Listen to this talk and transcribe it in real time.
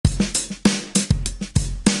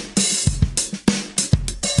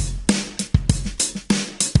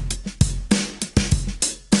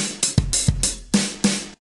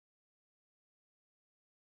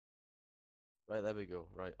Right, there we go.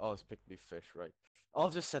 Right. Oh, it's picked me fish. Right. I'll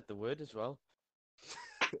just set the word as well.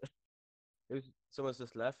 Someone's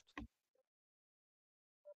just left.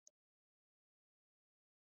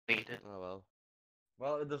 Need it. Oh well.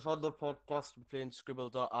 Well, in this other podcast, we're playing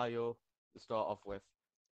Scribble.io to start off with.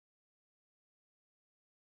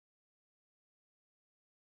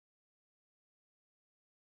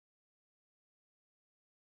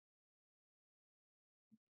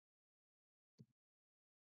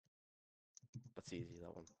 That's easy,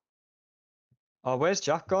 that one. Oh, where's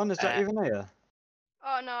Jack gone? Is Jack even here?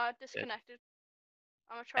 Oh no, I disconnected.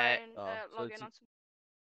 I'm gonna try and so log it's in a- on some.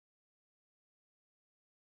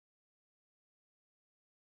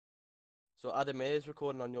 So Adam A is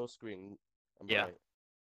recording on your screen. Am I Yeah. right?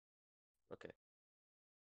 Okay.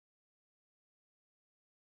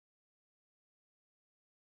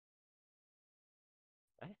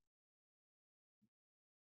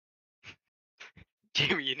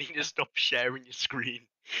 Jimmy, you need to stop sharing your screen.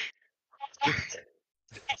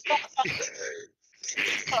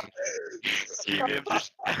 Jimmy, I'm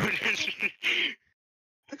just. I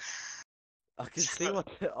can see what.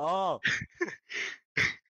 Oh,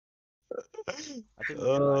 I didn't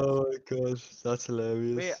realize. Oh my gosh, that's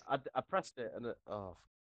hilarious. Wait, I pressed it and it. Oh,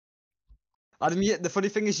 Adam, the funny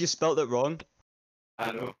thing is you spelt it wrong.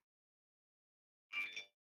 I know.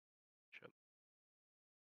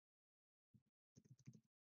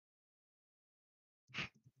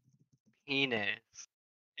 Penis.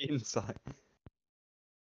 Inside.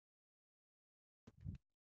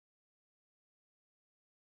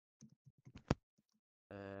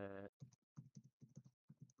 uh,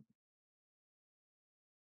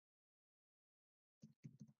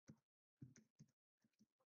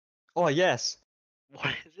 Oh yes,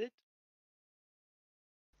 What is it?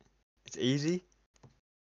 it's easy.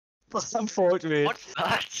 I'm fortunate. What's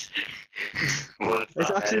that? What's It's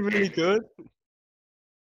that actually meant to really be? good.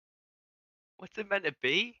 What's it meant to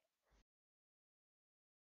be?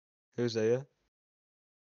 Who's there?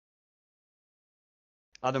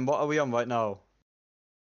 Adam, what are we on right now?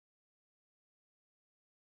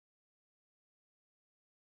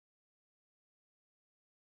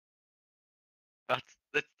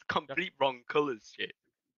 That's complete wrong colours, shit.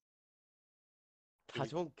 I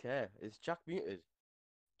don't care. Is Jack muted?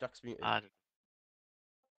 Jack's muted. I don't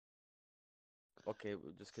Okay,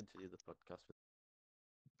 we'll just continue the podcast.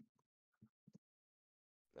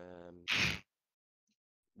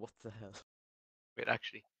 What the hell? Wait,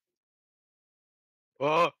 actually.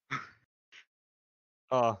 Oh!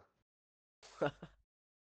 Oh, is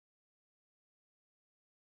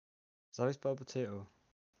that his spelled potato?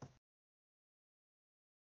 It's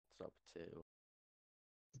not potato.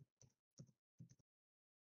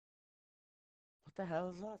 What the hell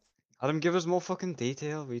is that? Adam, give us more fucking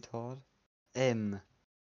detail, retard.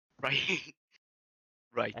 Right.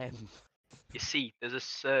 Right. You see, there's a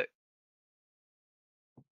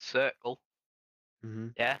circle. Mm-hmm.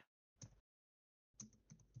 Yeah?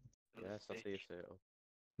 Yeah, it's not the potato.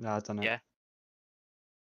 No, I don't know. Yeah.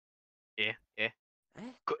 Yeah, yeah. Eh?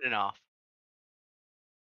 Cut it in half.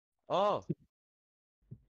 Oh,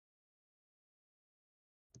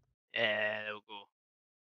 Yeah, there we go.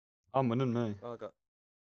 I'm winning, me. oh, I got.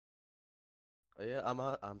 Oh yeah, I'm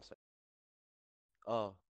sorry.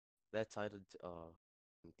 Oh, they're tied into. Oh,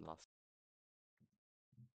 last.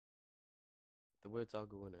 The words are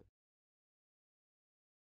going in.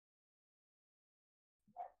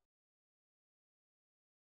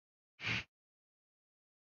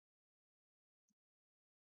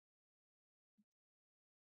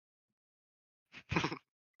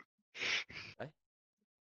 Eh?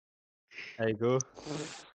 There you go.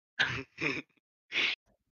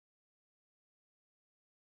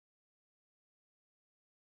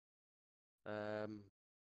 Um.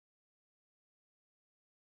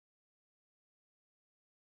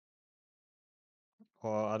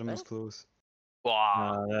 Oh, Adam was Eh? close. Wow.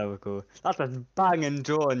 Ah, there we go. That's a banging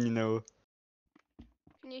drawing, you know.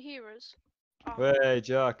 Can you hear us? Oh, Hey,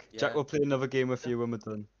 Jack. Jack Yeah. will play another game with you when we're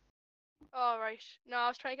done. oh right. No, I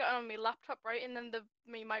was trying to get on my laptop, right, and then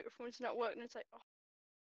my microphone's not working. It's like, oh,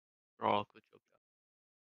 Oh, good job.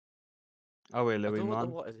 Oh, wait, I Louis, don't know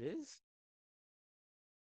man. what it is.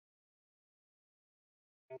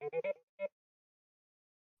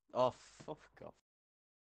 Oh, fuck off.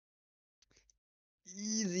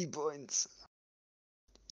 Easy points.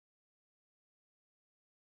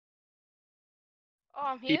 oh,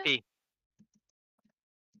 I'm here. PP.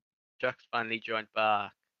 Jack's finally joined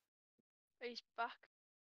back. He's back.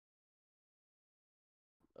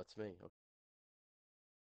 That's me. Okay.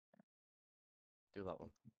 Do that one.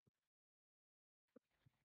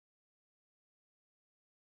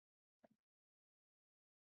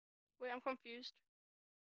 Wait, I'm confused.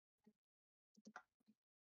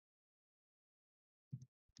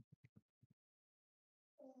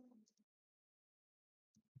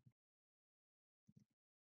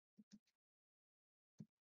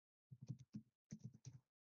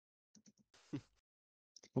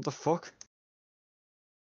 What the fuck?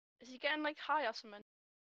 Is he getting like high or something?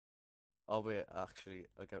 Oh wait, actually,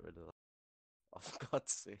 I'll get rid of that. Oh, for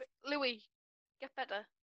God's sake. Wait, Louis, get better.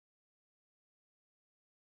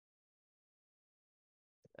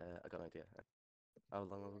 I got an idea. How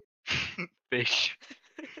long are we? Fish.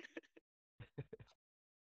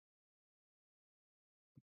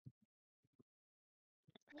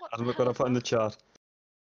 What Adam, the look hell what I is put in the that? chat.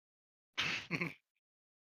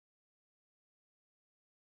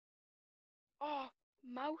 Oh,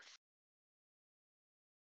 mouth.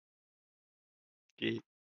 Okay.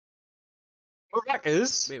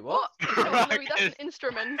 Maracas? Wait, What? what? No, Louis, that's an Maracas.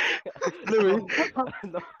 instrument. Louis.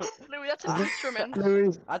 No, Louis, that's an instrument.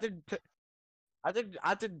 Louis. I didn't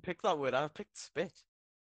pick that word. I picked spit.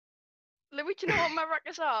 Louis, do you know what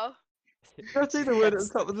maracas are? You can't see the word at the Yes.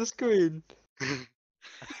 top of the screen.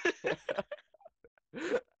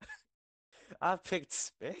 I picked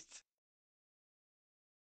spit.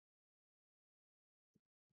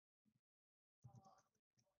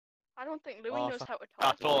 I don't think Louis Oh, knows fuck. how to talk.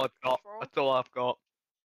 That's all I've got. Draw. That's all I've got.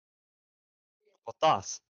 What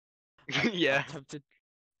that? Yeah. I'm tempted.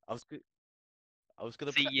 I was good. I was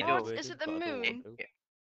gonna See, put you any know. word Is in, it the but I don't want moon? to.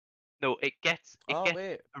 No, it gets Oh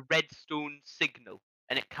wait. a redstone signal,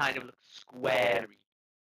 and it kind of looks squarey.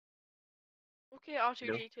 Okay,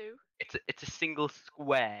 R2D2. It's a single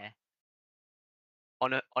square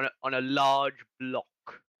on a large block.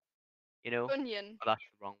 You know. Onion. Oh, that's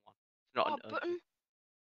the wrong one. It's not Oh, an onion. button.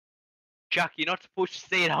 Jack, you're not supposed to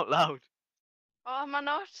say it out loud. Oh, am I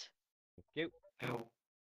not? Cute.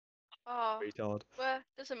 Oh, Retard. well,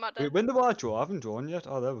 doesn't matter. Wait, when do I draw? I haven't drawn yet.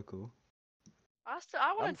 Oh, there we go. I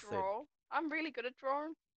want I'm to third. draw. I'm really good at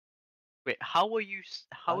drawing. Wait, how are you?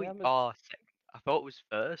 How I are you? am a- Oh, second. I thought it was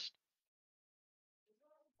first.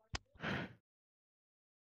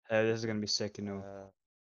 This is gonna be sick, you know.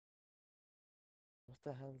 What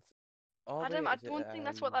the hell? Oh Adam, wait, I is it, don't think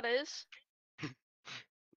that's what that is.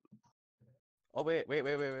 Oh wait.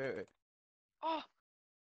 Oh,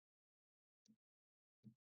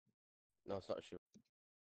 No, it's not a shoe.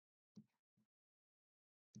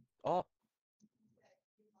 Oh.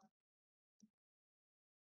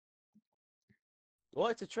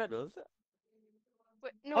 What? It's a treadmill, is it?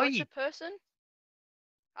 wait, no, it's Oi. a person.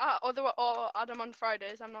 Or Adam on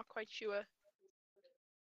Fridays. I'm not quite sure.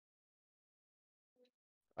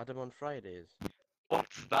 Adam on Fridays.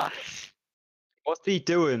 What's that? What's he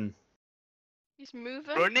doing? He's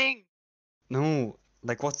moving. Running. No,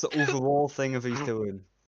 like what's the overall thing of he's doing?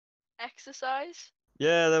 Exercise.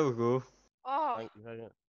 Yeah, there we go. Oh, Thank you very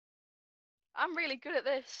much. I'm really good at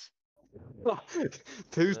this.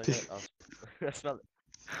 Poopy. I spelled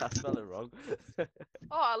it wrong. Oh,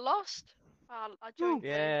 I lost. I joined late.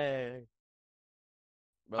 Yay.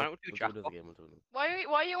 Well, don't do we'll do another jackpot. game. We'll do another.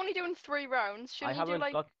 Why are you only doing 3 rounds? I Shouldn't you do haven't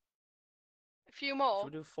like got. a few Should more?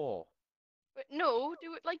 we do 4? Wait, no,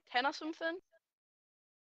 do it like 10 or something.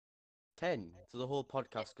 10. So the whole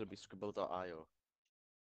podcast could be scribble.io.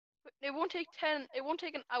 It won't take 10. It won't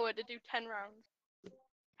take an hour to do 10 rounds.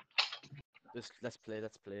 Let's play.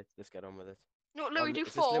 Let's get on with it. No, Louis, do is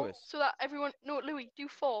this 4 Lewis? so that everyone. No, Louis, do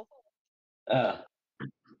 4. Oh,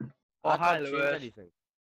 I hi, can't change Lewis. anything.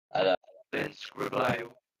 Then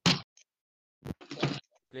scribble.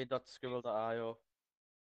 Play.scribble.io.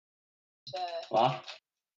 What?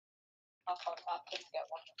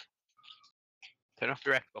 Turn off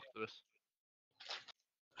your Xbox, Lewis.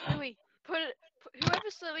 Louis,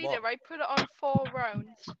 whoever's the leader, What? right? Put it on 4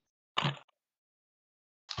 rounds.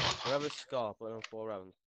 Whoever's Scar, put it on 4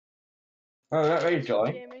 rounds. Oh, that ready to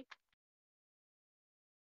join? Jamie.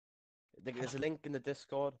 There's a link in the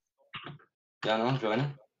Discord. Yeah, no, I'm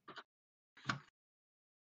joining.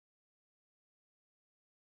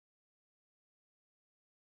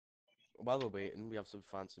 While we're waiting, we have some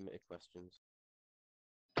fan submitted questions.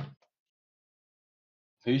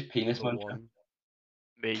 Who's penis Number muncher? 1.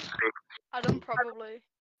 Me. Adam probably.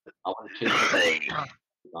 I want to choose.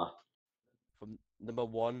 From number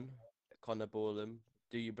 1, Connor Bolam.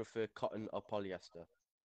 Do you prefer cotton or polyester?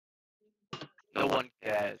 No one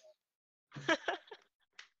cares.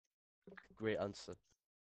 Great answer.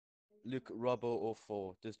 Luke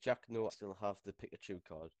Robbo04. Does Jack know I still have the Pikachu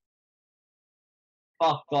card?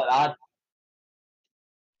 Fuck, God, lad.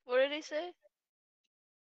 What did he say?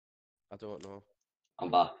 I don't know. I'm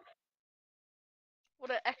back. What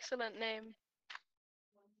an excellent name.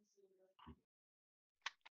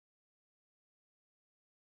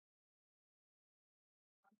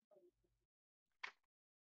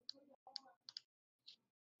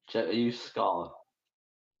 Are you Scar?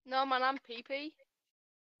 No, man, I'm PP.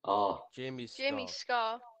 Oh, Jamie's Jamie's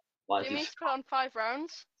Scar. Scar. why is he Jamie's put on 5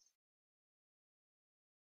 rounds.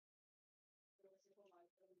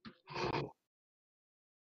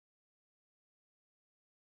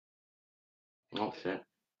 Oh shit.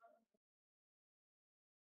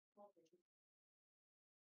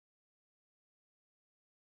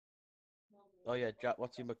 Oh yeah, Jack,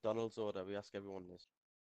 what's your McDonald's order? We ask everyone this.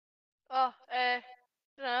 Oh,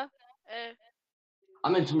 dunno.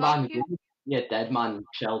 I'm into man. Barbecue. Yeah, Deadman,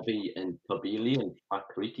 Shelby, and Tobili and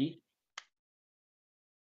Pakriti.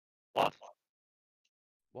 What?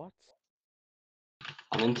 What?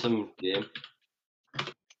 I'm in some game.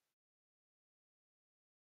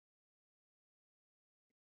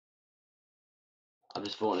 I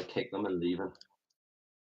just want to kick them and leave them.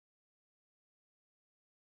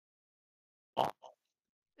 What?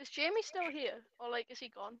 Is Jamie still here? Or, like, is he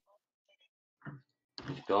gone?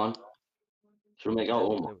 He's gone. Should we make our Let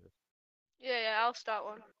me own? do it. Yeah, I'll start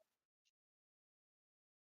one.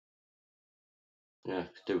 Yeah,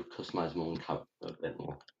 do customize my own character a bit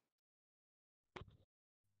more.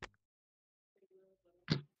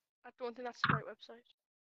 I don't think that's the right website.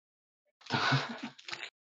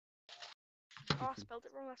 Oh, I spelled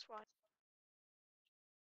it wrong, that's why.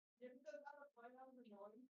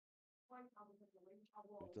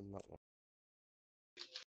 I've done that one.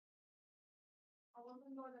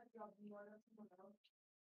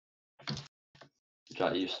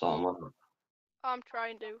 Jack, you start one. Oh, I'm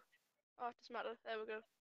trying to. Oh, it doesn't matter. There we go.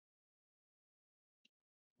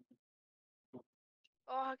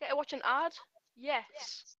 Oh, I get to watch an ad?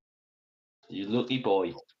 Yes. You lucky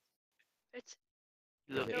boy. It's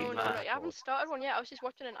Lucky no, man. I haven't started one yet. I was just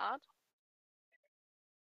watching an ad.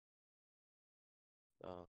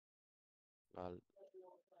 Oh. I'll...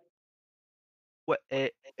 What?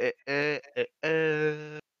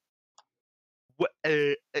 What?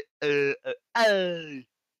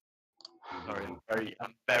 Sorry,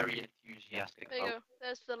 I'm very enthusiastic. There you about go.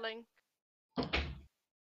 There's the link.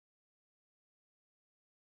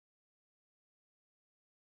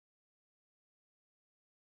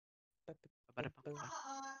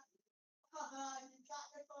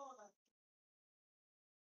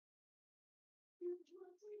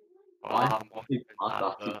 Oh, Why? I'm watching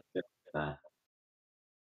That's advert. there.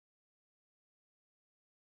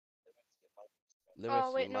 Lewis,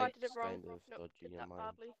 Oh, wait, your no, I mic's did it wrong. kind of Nope, dodgy did in that mine.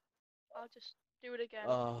 badly. I'll just do it again.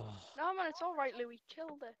 Oh. No, man, it's alright, Louis.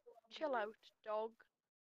 Chill out, dog.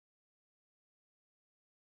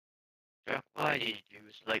 Jack, why did you do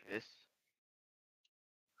it like this?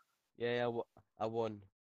 Yeah, I won.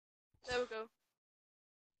 There we go.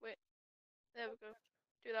 Wait. There we go.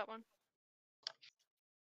 Do that one.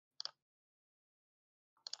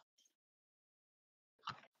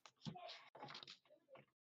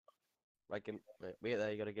 Right, wait there,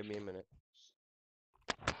 you gotta give me a minute.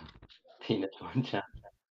 Penis one, Jack.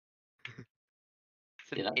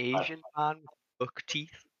 It's an Yeah, Asian man with buck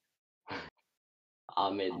teeth. I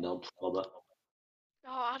made knobs for that.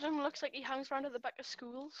 Oh, Adam looks like he hangs around at the back of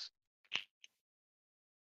schools.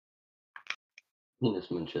 Penis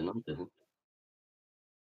munching them, doesn't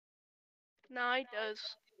Nah, he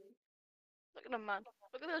does. Look at him, man.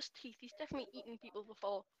 Look at those teeth. He's definitely eaten people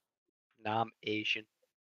before. Nah, I'm Asian.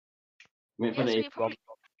 Wait for Yeah, so the you probably,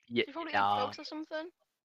 Yeah, you probably eat nah, frogs or something.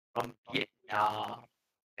 from Vietnam.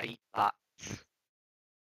 I eat bats.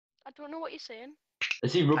 I don't know what you're saying.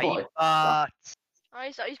 Is he I robotic? eat bats. Oh,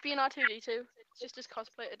 he's being R2D2. It's just his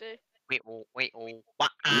cosplay today. Wait, oh, wait, oh. Wah,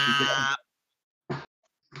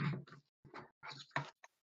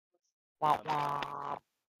 wah, wah.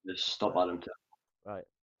 Just stop at him. Right.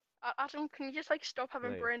 Adam, can you just like stop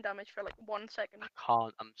having Right. brain damage for like 1 second? I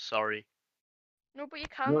can't, I'm sorry. No, but you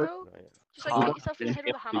can No. though. Right. Just like Can't. hit yourself in the head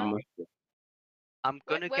with a hammer. I'm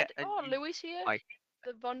gonna get a Oh, new Louis here. mic.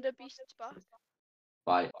 The Vonda Beast's back.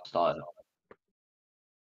 Right, started.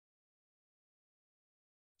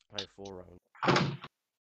 Right, 4 rounds.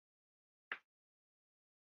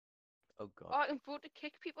 Oh god. Oh, I can vote to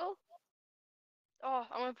kick people. Oh,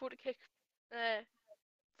 I'm gonna vote to kick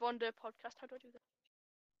Vonda podcast. How do I do that?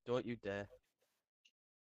 Don't you dare.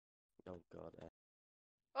 Oh god.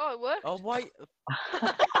 Oh, it worked. Oh, why?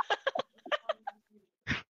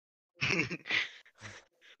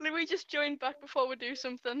 Louis just joined back before we do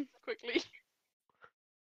something quickly.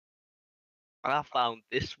 And I found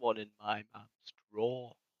this one in my man's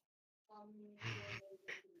drawer.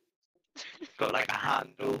 It's got like a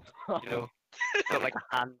handle, you know. It's got like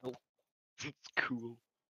a handle. It's cool.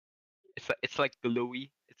 It's like glowy.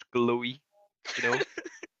 It's glowy, you know.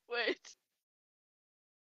 Wait.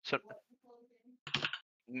 So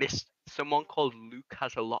mist someone called Luke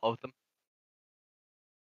has a lot of them.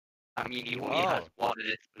 I mean, he only has Oh. one and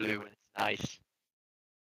it's blue and it's nice.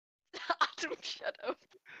 Adam, shut up.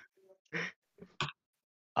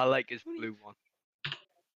 I like his What are blue one.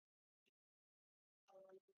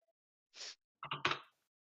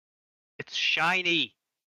 It's shiny.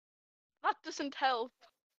 That doesn't help.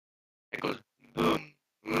 It goes boom,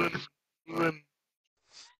 boom, boom.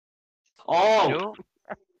 Oh,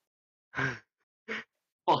 You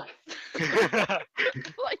fuck.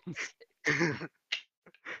 Like, know?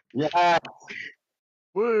 Yeah.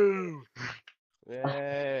 Woo!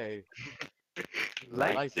 Yay.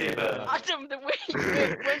 Lightsaber. Adam, the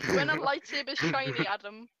way when a lightsaber's shiny,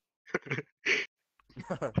 Adam.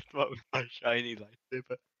 What was my shiny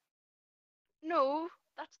lightsaber? No,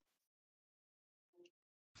 that's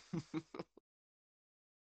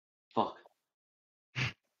Fuck.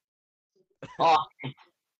 Oh.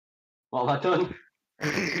 What have I done?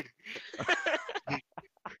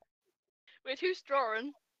 wait, who's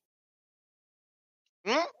drawing?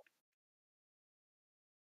 Hmm?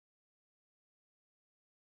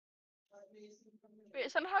 Wait,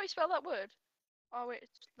 is that not how you spell that word? Oh wait,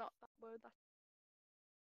 it's not that word. That.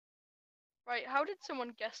 Right, how did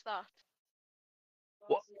someone guess that?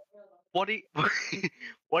 What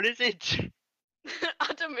what is it?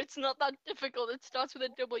 Adam, it's not that difficult. It starts with a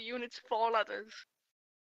W and it's 4 letters.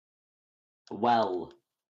 Well.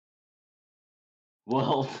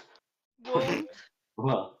 World. Won't.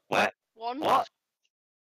 Well. What? Want. What?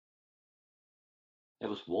 It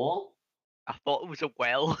was wall? I thought it was a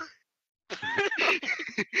well. Yeah,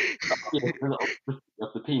 the little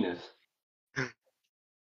of the penis.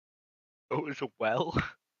 Oh, it was a well.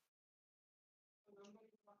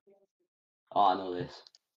 Oh, I know this.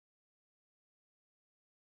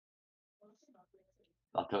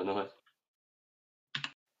 I don't know it.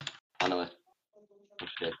 I know it. Oh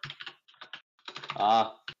shit.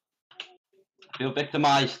 Ah. I feel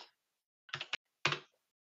victimized.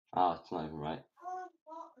 Ah, it's not even right.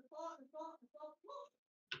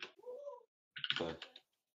 Sorry.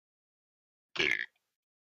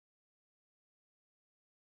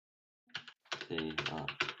 See,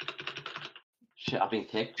 shit, I've been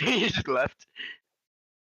kicked. He just left.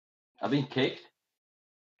 I've been kicked.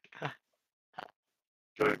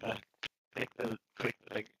 Go back. Click the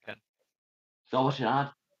link again. So watching ad.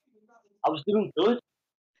 I was doing good.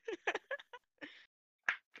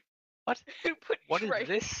 What? Who put What is Shrek?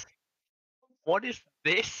 this? What is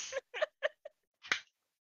this?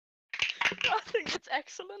 I think it's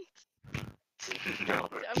excellent. No.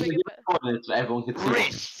 I'll make it better. So everyone can see. it.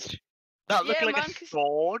 Wrist. That looked Yeah, like man, a 'cause-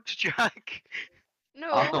 sword, Jack.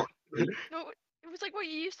 No, I don't. no, it was like what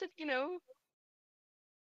you used to, you know.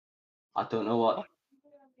 I don't know what.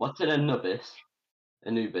 What's an Anubis?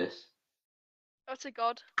 Anubis. That's a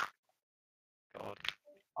god. God.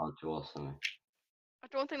 I'll draw something. I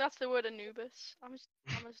don't think that's the word Anubis. I'm just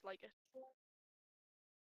like it.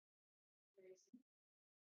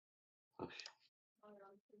 Oh shit.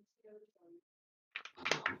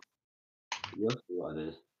 You'll see what it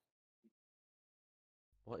is.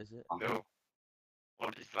 What is it? No.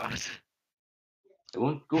 What is that? It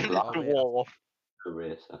won't go black. Oh, wait, Dwarf.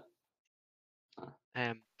 Eraser.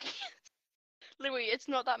 Louis, it's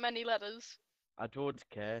not that many letters. I don't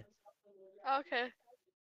care. Okay.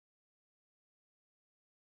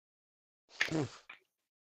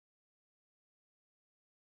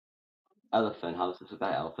 Elephant. How's this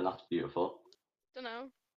about elephant? That's beautiful. Don't know.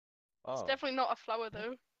 It's Oh. definitely not a flower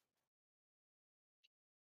though.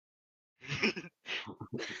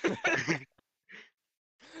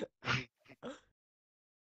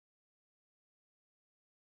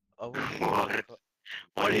 Oh, What?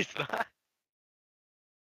 What is that?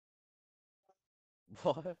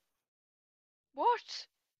 What? What?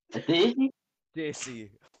 A daisy?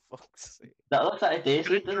 Daisy. Fuck's sake. That looks like a daisy,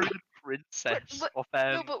 doesn't Literally it? the princess but- of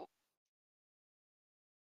No, but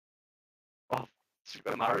of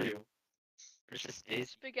Super Mario. Princess Daisy.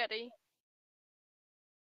 spaghetti.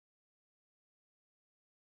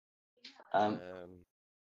 Um,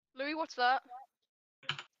 Louis, what's that?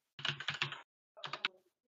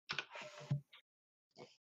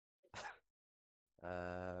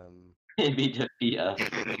 baby defeater.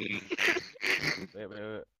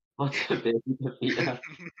 Wait. What's a baby defeater?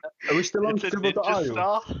 Are we still on It's a Scribble ninja IO?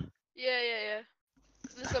 star. Yeah.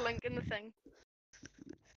 There's a link in the thing.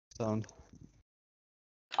 Sound.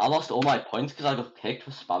 I lost all my points because I got kicked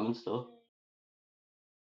for spamming stuff.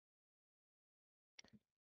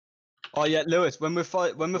 Oh yeah, Lewis. When we Oh,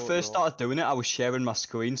 first no. started doing it, I was sharing my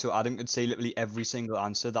screen so Adam could see literally every single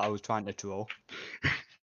answer that I was trying to draw.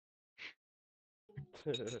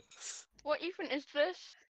 What even is this?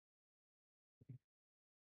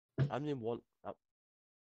 I mean one.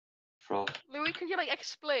 Frost. Louis, could you like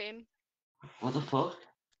explain? What the fuck?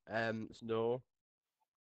 Snow.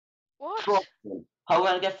 What? Frosting. How am I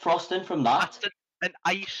gonna get frosting from that? That's an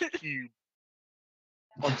ice cube.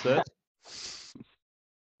 What's it?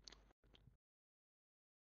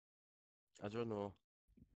 I don't know.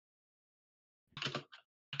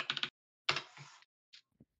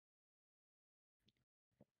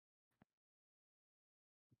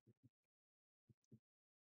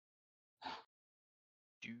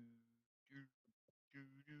 Do, do, do,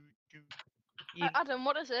 do, do. Adam,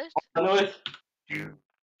 what is it? I know it. Do,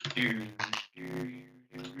 do, do,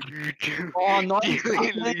 do, do. Oh, nice.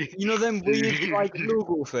 Do, You know them weird like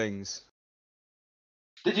logo things.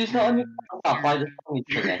 Did you not understand that by the song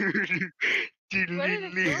you sing it? Where did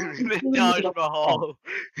it go? The Taj Mahal.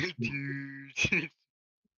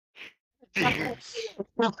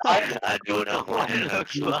 I don't know what it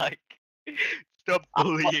looks like. Stop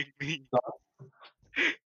bullying me.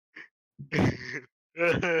 After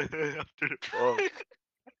the fall.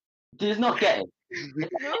 Did you not get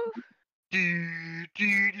it? No. I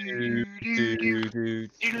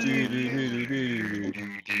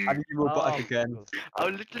need to robotic Oh, again. God. I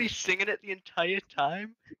was literally singing it the entire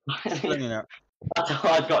time. Singing it. That's how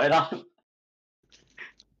I got it out.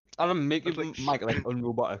 Adam, make your Like- mic like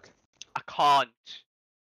unrobotic. I can't.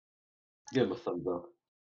 Give him a thumbs up.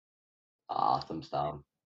 Ah, thumbs down.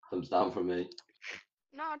 Thumbs down from me.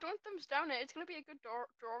 No, don't thumbs down it. It's gonna be a good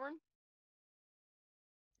drawing.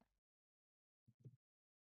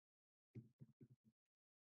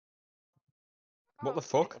 What Oh, the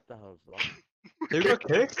fuck? What the hell is that? Who got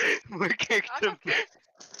kicked? We kicked I him. got kicked.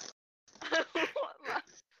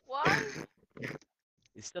 Why?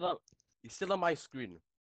 He's still on my screen.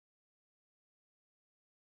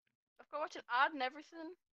 I've got to watch an ad and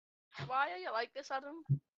everything. Why are you like this, Adam?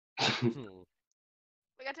 Hmm.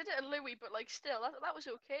 Like I did it at Louis, but like still, that was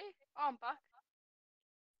okay. Oh, I'm back.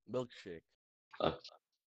 Milkshake.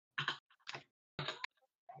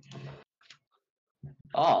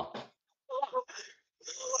 Oh.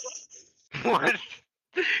 What?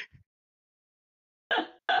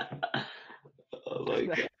 Oh my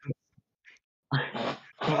god.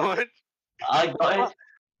 What? I got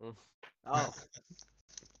it. Oh.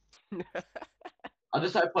 I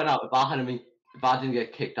just had to point out if I didn't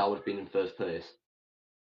get kicked, I would have been in first place.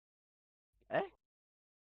 Eh?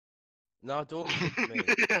 No, don't kick me.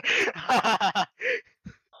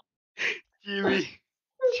 Jimmy.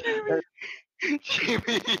 Jimmy.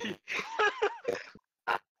 Jimmy.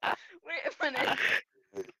 Wait a minute.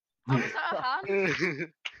 How was that a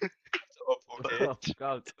hand? Oh,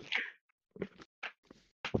 God.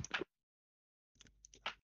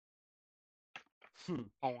 Hmm.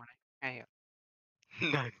 Oh, hey.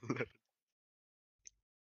 9/11.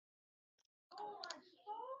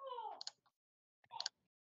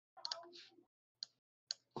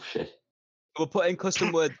 Oh shit. We'll put in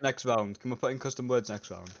custom words next round. Can we put in custom words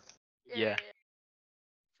next round? Yeah.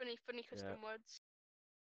 Funny custom words.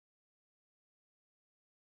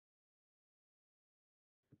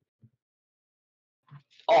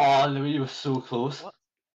 Oh, Louis, you were so close. What?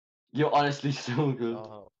 You're honestly so good.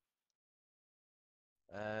 Oh.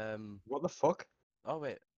 What the fuck? Oh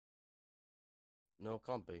wait. No,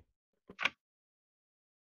 can't be.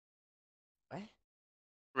 Eh?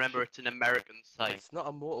 Remember, it's an American site. It's not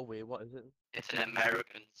a motorway. What is it? It's an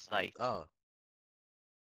American site. Oh.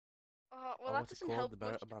 Oh, well, Oh, that what's it doesn't called? help The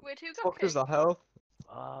much. American Wait, who got Fuck does kicked? that help?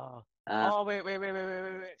 Ah. Uh, Oh wait.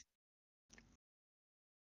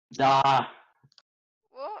 ah,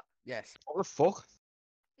 What? Yes. What the fuck?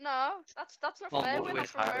 No, that's not Well, fair. We're motorways not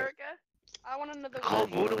from highway. America. I want another Call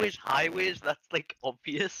word. motorways highways. That's like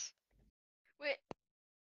obvious. Wait,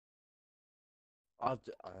 Oh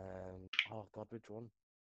God, which one?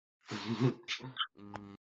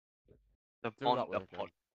 Mm, The do font, that the one again.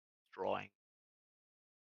 font drawing.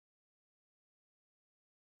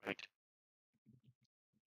 Right.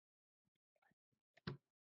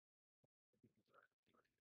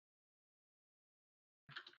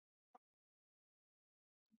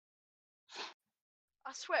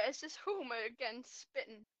 I swear, is this Homer again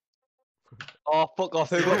spitting? Oh, fuck off.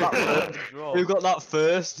 Who got that first? Draw. Who got that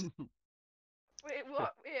first? Wait,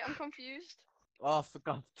 what? Wait, I'm confused. Oh, I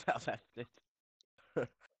forgot that I left it.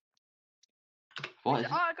 what Wait,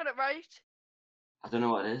 is oh, it? I got it right. I don't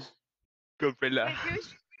know what it is. Gorilla. Wait,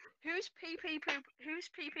 who's pee pee poo? Who's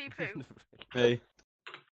pee pee poo? Me.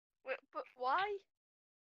 Wait, but why?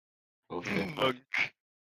 Oh shit. Monk.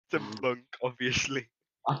 It's a monk, obviously.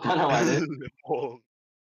 I don't know what it is. Monk.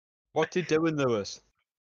 What you doing, Lewis?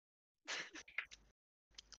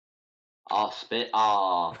 Oh, spit.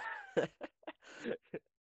 Oh.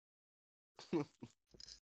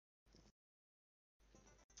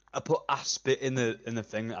 I put aspit in the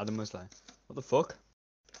thing. Adam was like, "What the fuck?"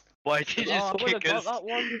 Why did you Oh, I just would have kick got us? that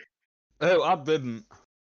one. Oh, I didn't.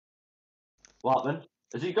 What happened?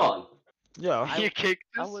 Is he gone? Yeah. You kicked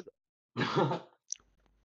I us? would,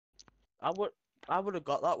 I would, I would have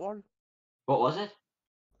got that one. What was it?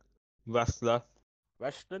 Wrestler.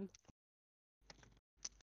 Wrestling.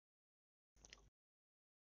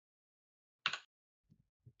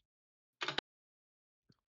 Did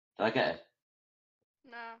I get it?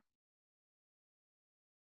 Nah.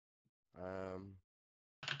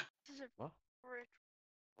 This is a What? great.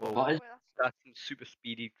 Whoa, What is? Wait, that's that's some super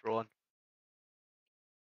speedy drawn.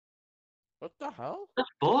 What the hell? The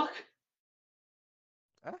fuck?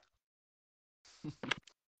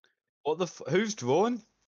 What the? Who's drawn?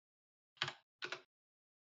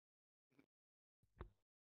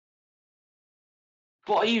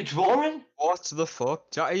 What are you drawing? What the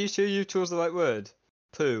fuck? Jack, are you sure you chose the right word?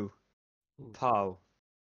 Poo. Pow.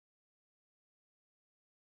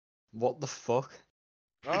 What the fuck?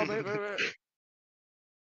 Oh, wait.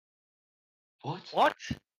 What? What?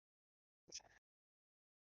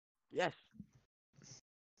 Yes.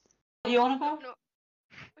 What are you on about? no.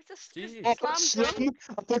 Wait, this Jesus. I is put slam slum. dunk.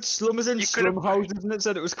 I put slum as in You could've- slum houses and it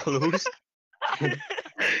said it was closed.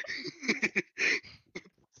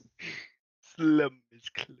 Slum is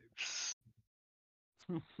close.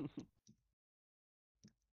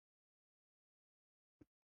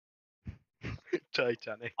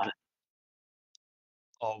 Titanic.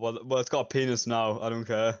 Oh well, it's got a penis now. I don't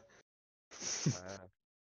care. Is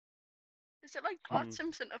it like Bart Hmm.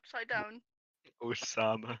 Simpson upside down?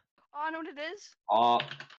 Osama. Oh, I know what it is. Oh,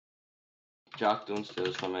 Jack, don't steal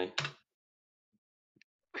this from me.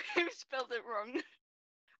 You spelled it wrong.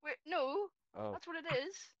 Wait, no, Oh. that's what it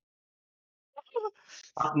is.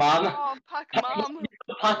 Pac-Man. Oh, Pac-Man.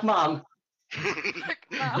 Pac-Man.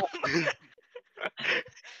 Pac-Man.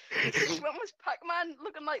 When was Pac-Man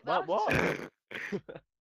looking like that? What?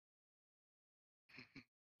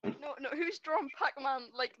 No, who's drawn Pac-Man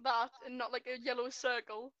like that and not like a yellow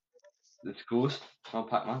circle? It's Ghost. Not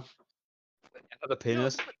Pac-Man. The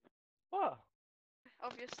penis. No, but What?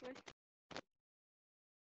 obviously.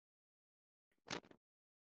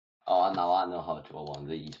 Oh, no, I know how to draw one of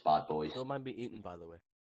these bad boys. Don't mind me eating, by the way.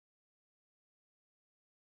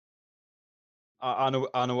 I know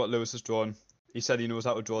what Lewis has drawn. He said he knows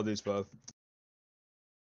how to draw these well.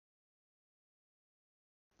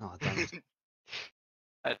 Oh damn it!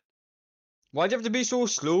 Why do you have to be so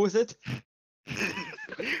slow with it?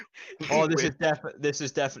 Oh, this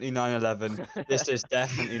is definitely 9/11. This is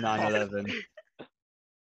definitely 9/11.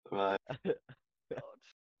 Right.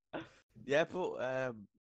 God. Yeah, but yeah.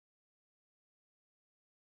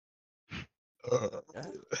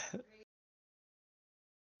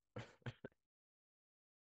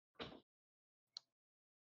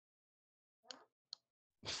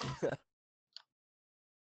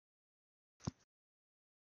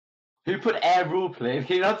 Who put aeroplane?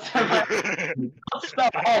 Can you not spell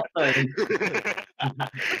airplane?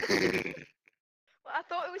 Well, I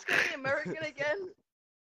thought it was gonna be American again,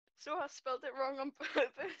 so I spelled it wrong on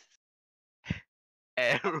purpose.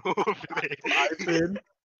 Aeroplane.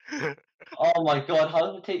 Oh my god, how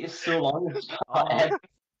did it take you so long to spell Oh. air?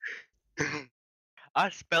 I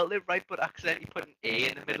spelled it right, but accidentally put an A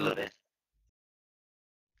in the middle of it.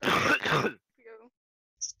 Go.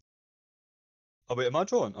 Oh wait, am I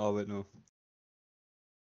drawn? Oh wait, no.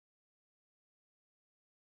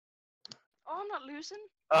 Oh, I'm not losing.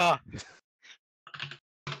 Ah,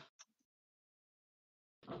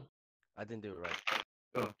 I didn't do it right.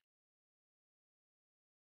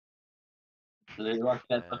 The little rock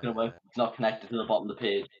that's looking away. It's not connected to the bottom of the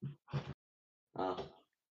page. Oh.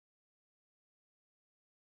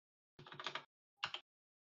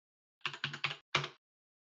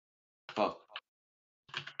 Fuck.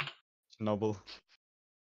 Noble.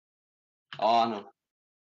 Oh, I know.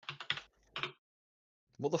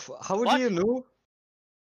 What the fuck? How would What? you know?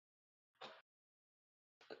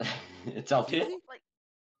 It's obvious. Easy? Like,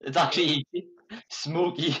 It's actually easy.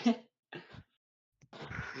 Smoky.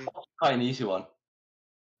 Quite an easy one.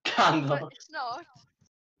 but Candle. it's not.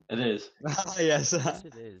 It is. Yes. Yes,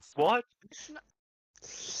 it is. what? It's not.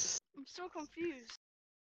 I'm so confused.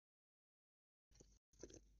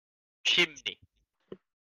 Chimney.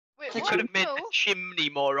 Wait, You It's what? could have made No, the chimney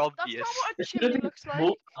more that's obvious. not what a It should chimney have looks like.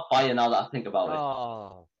 been fire now that I think about it.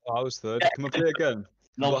 Oh. Oh, I was third. Can we play again?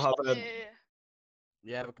 No, What stop. happened? Yeah.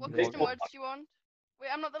 Yeah, we What can play custom again. words do you want? Wait,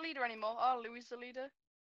 I'm not the leader anymore. Oh, Louis the leader.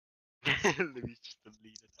 Louis just the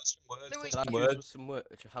leader. Louis, Can I Word. choose some word?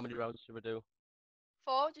 How many rounds should we do?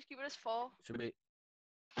 4. Just keep it as 4. Should we?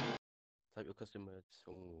 Type your custom words.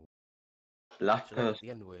 Oh. Black Should I get person.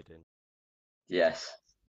 the N word in? Yes.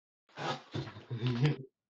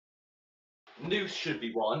 Noose should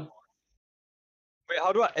be one. Wait,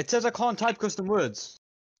 how do I? It says I can't type custom words.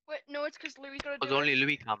 Wait, no, it's because Louis gotta Was do only it.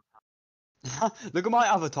 Louis can. Look at my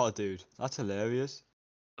avatar, dude. That's hilarious.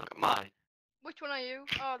 Look at mine. Which one are you?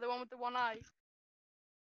 Oh, the one with the one eye.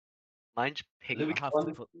 Mine's pink. Louis I have one.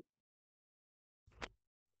 to put.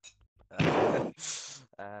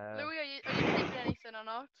 Louis, are you typing anything or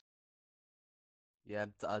not? Yeah,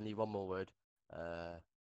 I need one more word.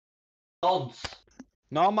 Nonce.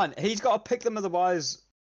 No, man, he's got to pick them otherwise.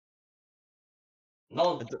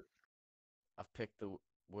 Nonce. I've picked the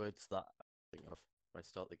words that I think of when I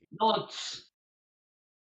start the game. Nonce.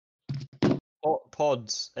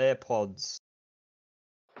 Pods, AirPods.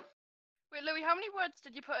 Wait, Louis, how many words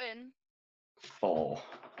did you put in? 4.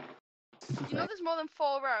 You know there's more than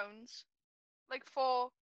 4 rounds? Like 4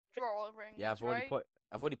 draw rings, Yeah, I've right?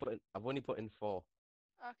 only put in 4.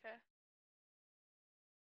 Okay.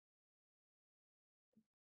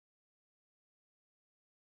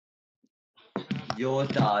 Your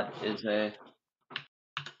dad is a.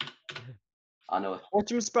 I know it.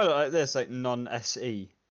 Watch him spell it like this, like non-SE.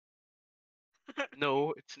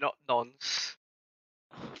 No, it's not nonce.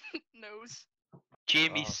 Nose.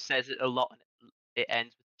 Jamie Oh. says it a lot and it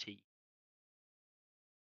ends with T.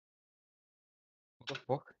 What the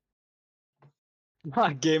fuck?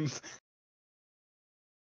 My game.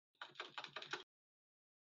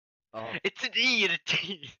 Oh, It's an E and a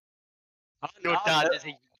T. I, Your I dad ne- is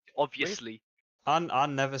a obviously. I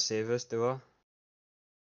never say this, do I?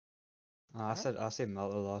 Oh, I Huh? say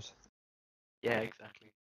melt a lot. Yeah,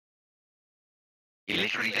 exactly. You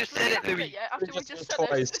literally Wait, just Louis said it, said it, Louis. yeah, after we just just said said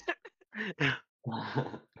twice.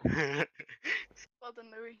 it. Well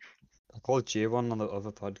done, Louis. I called J1 on the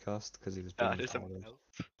other podcast because he was being That is something retarded.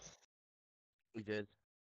 else. we did.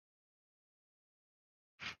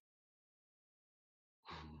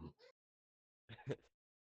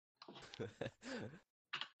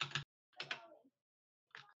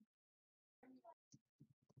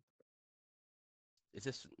 Is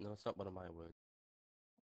this? No, it's not one of my words.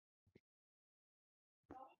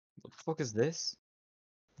 What the fuck is this?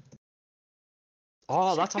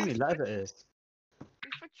 Oh, that's how many letters it is. We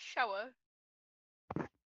put shower.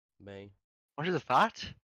 May. What is that?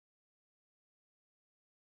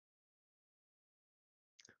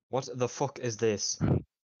 What the fuck is this?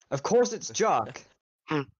 Of course it's Jack.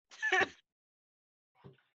 Wait,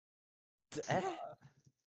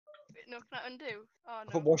 no, can I undo? Oh I no.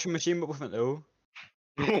 put washing machine but with it though.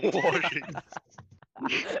 Washing.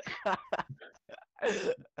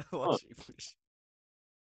 Washing machine.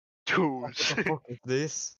 What Toes. the fuck is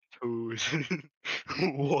this? Toes.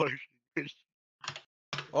 Washing.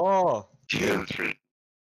 Oh, Children.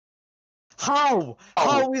 how?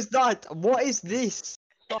 How is that? What is this?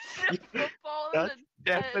 Football That's and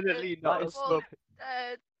definitely not a football slump.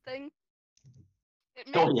 thing. It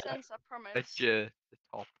Oh, makes yeah. sense, I promise. That's the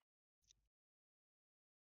top.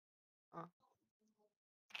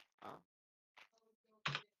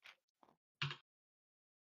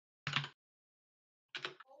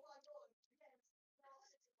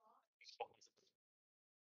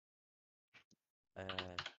 Uh,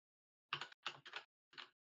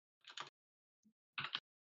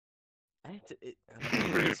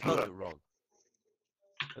 I spelled it wrong.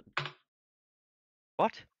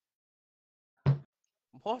 What?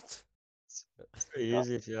 What? It's pretty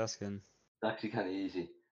easy if you're asking. It's actually kind of easy.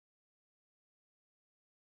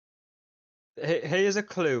 Here's a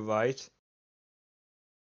clue, right?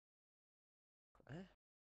 Eh?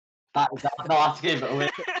 No, that's give it away.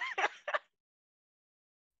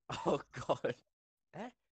 Oh God. Eh?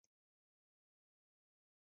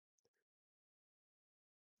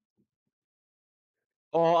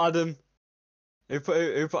 Oh, Adam. Who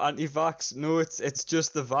put anti-vax? No, it's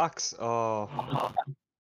just the vax. Oh.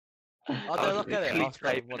 Oh, I no, was look at it. literally I'll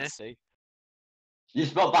spell typing one it. C. You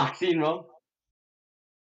spelled vaccine wrong.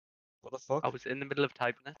 What the fuck? I was in the middle of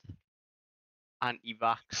typing it.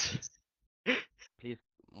 Anti-vax. Please,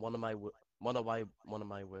 one of my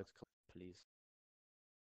words, please.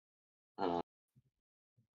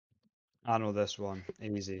 I know this one.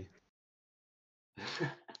 Easy.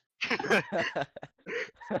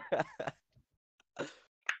 What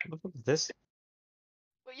the fuck is this?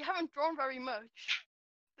 But you haven't drawn very much.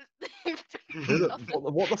 You've done Who the- nothing.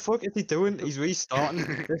 what the fuck is he doing? He's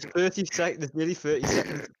restarting. There's 30 seconds. There's nearly 30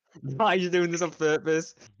 seconds. Why are you doing this on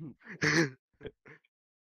purpose?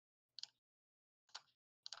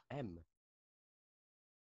 M.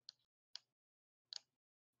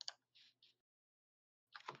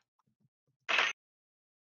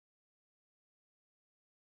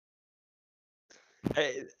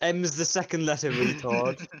 M's the second letter,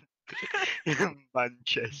 retard.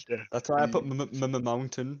 Manchester. That's why I put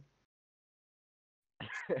mountain.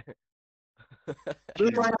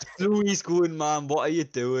 Look Jew. at Louis going, man. What are you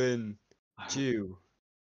doing? Jew.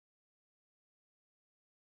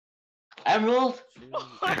 Emerald? You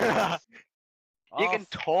can Oh,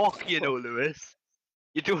 talk, you know, Lewis.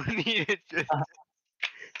 You don't need it just.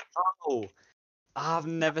 Oh, I've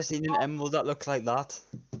never seen an emerald that looks like that.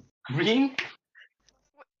 Green?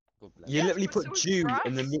 good bless. You Yes, literally but put so is Jew grass.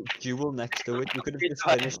 and then put jewel next to it. You could have just It's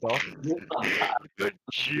finished off. Good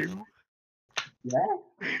Jew. Yeah.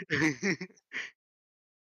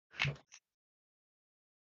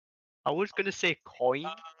 I was gonna say coin.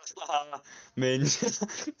 Minge.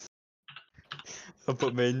 I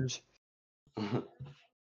put minge.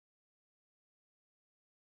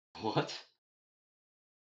 What?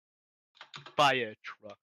 Fire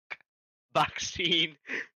truck. Vaccine.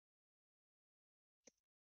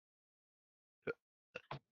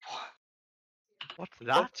 What's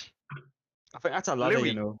that? I think that's a ladder, Louis.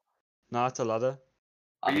 you know. No, that's a ladder.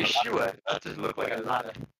 Are you sure? That doesn't look like a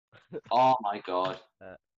ladder. Oh my god.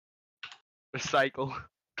 Recycle.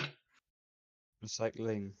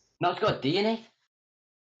 Recycling. No, it's got a D in it.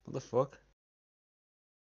 What the fuck?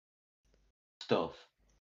 Stuff.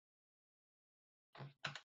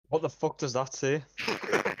 What the fuck does that say?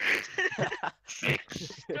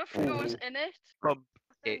 Stuff goes in it. From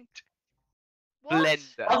Fucking- it. What?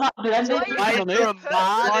 Blender. Oh, that blender. Why Why is is there there a man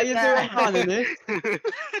Why in is there a there? man in it?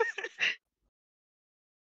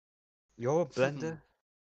 You're a blender?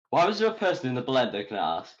 Why was there a person in the blender, can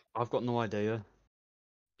I ask? I've got no idea.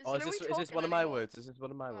 Oh, is Louis this talking one of my anymore? words? Is this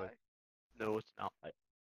one of my words? No, it's not.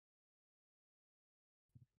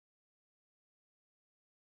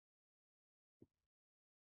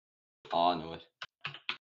 Oh, I know it.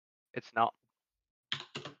 It's not.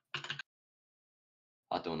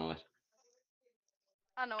 I don't know it.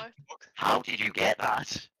 I know it. How did you get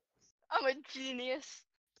that? I'm a genius.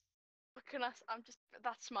 What can I? I'm just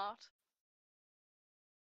that smart.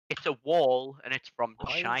 It's a wall and it's from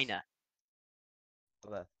Lines? China.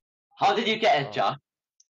 There. How did you get it, Oh. Jack?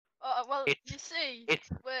 Well, It's- you see, It's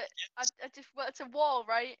where well, it's a wall,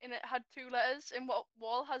 right? And it had two letters. And what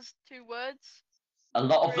wall has two words? A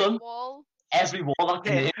lot of Great them. Wall. Every wall I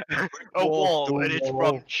can name. a Wall, wall stone and it's wall.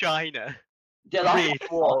 from China. Yeah, that's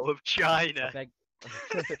Great Wall of I China. beg.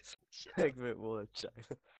 Beg Great Wall of China.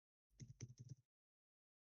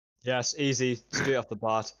 Yes, easy. Straight off the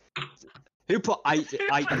bat. Who put eight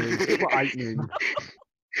moon? Who put 8 moon?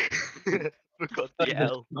 Forgot the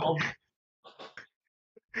L. No.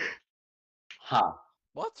 Ha.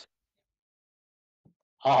 What?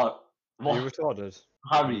 Ha. Are you What? retarded?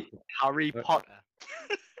 Harry. Harry Uh, Potter.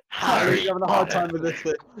 Louis having a hard Potter. time with this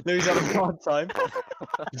thing. Louis having a hard time.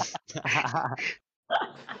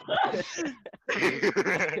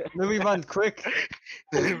 Louis, man, quick.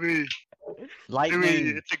 Louis,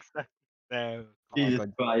 Lightning. it's exactly no. Oh, Jesus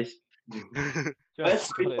God. Christ.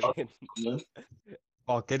 Just Where's got it in.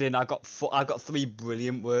 Oh, get in. I got 3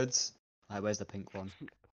 brilliant words. Alright, where's the pink one?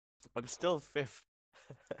 I'm still fifth.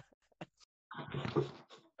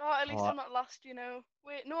 Oh, at least Oh. I'm not last, you know.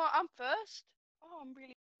 Wait, no, I'm first. Oh, I'm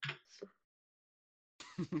really.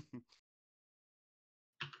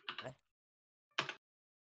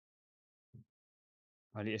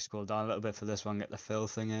 I need to scroll down a little bit for this one, get the fill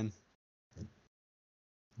thing in.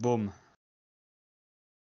 Boom.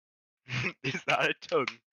 Is that a tongue?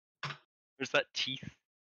 Or is that teeth?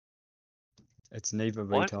 It's neither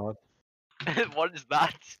What? retard. What is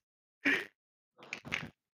that?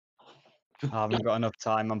 I haven't got enough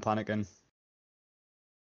time, I'm panicking.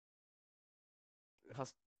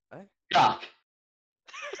 Has... Jack.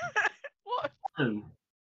 What? Adam.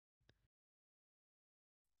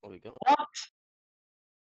 There we go. What?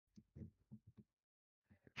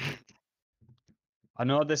 I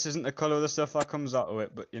know this isn't the colour of the stuff that comes out of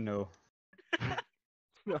it, but you know. How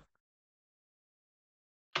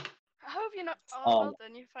have you not? Oh, Oh. well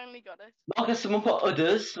done. You finally got it. No, because someone put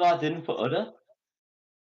others, so I didn't put other.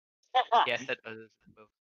 Yes, it is.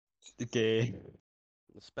 Okay.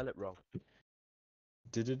 Spell it wrong.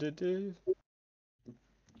 Do-do-do-do.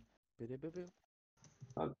 Biddy-boo-boo.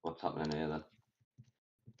 Oh, what's happening here then?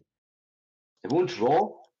 It won't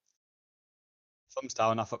draw. Thumbs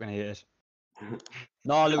down, I fucking hate it.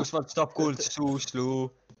 No, Lewis, man, stop going so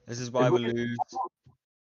slow. This is why we lose.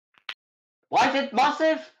 Why is it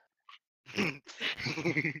massive?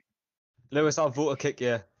 Lewis, I'll vote a kick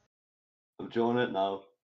you. I'm drawing it now.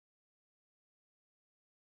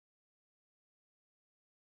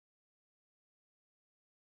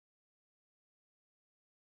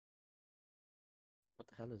 What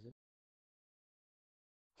the hell is it?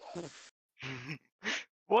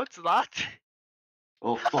 What's that?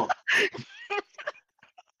 Oh fuck.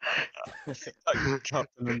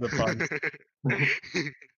 Captain Underpants.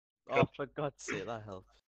 Oh, for God's sake, that helps.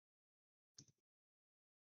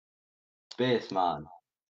 Spaceman.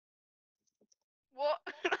 What?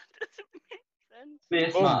 That doesn't make sense.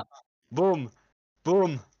 Spaceman. Boom.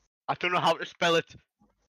 Boom. I don't know how to spell it.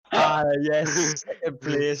 Ah, yes. Second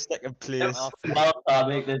place. Second place. Oh, Well, I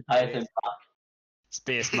make this entire thing back.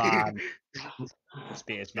 Spaceman.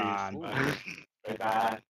 Spaceman. Man.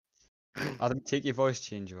 Adam, take your voice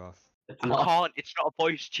changer off. It's I not. can't. It's not a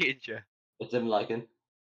voice changer. It's him liking.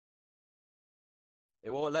 it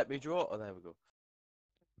won't let me draw. Oh, there we go.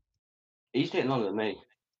 He's taking longer than me.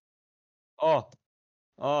 Oh.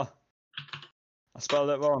 Oh. I spelled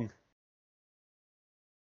it wrong.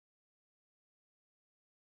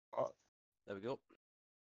 There we go.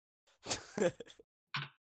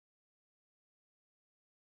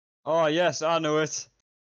 Oh, yes, I know it.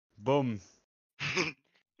 Bum.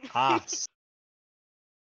 Ass.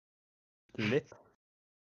 Lip.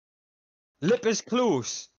 Lip is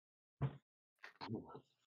close.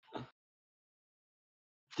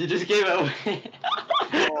 You just gave it away.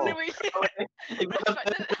 Louis, He the fact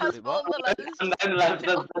that it has Wait, all what? the letters. and then left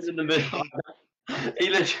us in the middle. He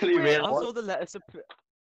literally Wait, made I one. saw the letters.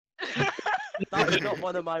 That is not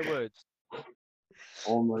one of my words.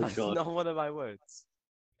 Oh my That's god. not one of my words.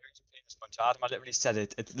 Adam, I literally said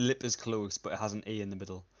it. Its lip is close, but it has an E in the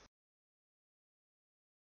middle.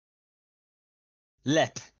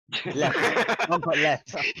 Lep. Lep. Don't put lep.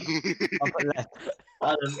 Don't put lep.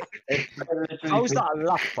 Adam, it's literally How is that a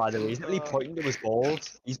laugh, by the way? He's literally Oh. pointing to his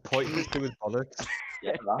balls. He's pointing to his bollocks.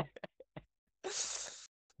 Yeah, that. Oh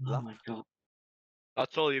Laugh. my god.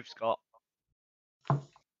 That's all you've got.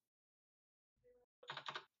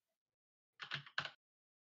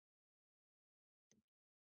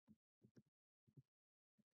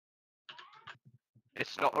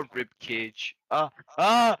 It's not a rib cage. I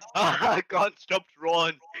can't stop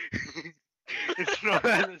drawing. It's not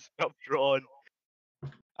gonna stop drawing.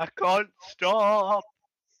 I can't stop.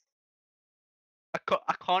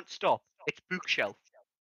 I can't stop. It's bookshelf.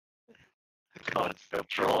 I can't stop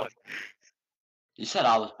drawing. You said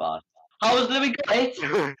I was bad. How was Louis great?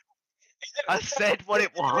 I said what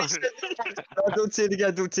it was. No, don't say it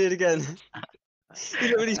again. Don't say it again. He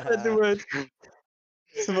literally said the word.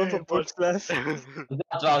 Someone put books left.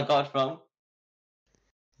 That's where I got it from.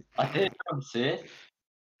 I didn't come say it.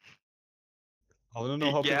 I want to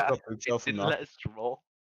know how Yeah, people got bookshelf It from didn't let that. us draw.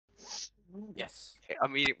 Yes. I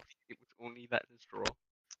mean, it was only letting us draw.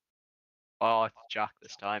 Oh, it's Jack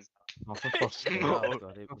this time. Oh, for fuck's sake. No. Oh,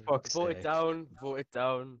 God, For fuck's vote sake. it down. Vote it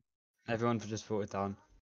down. Everyone just vote it down.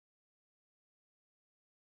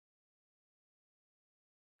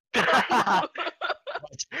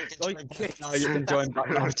 Now you can join back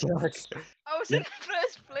now, Jack. I was in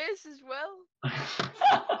first place as well.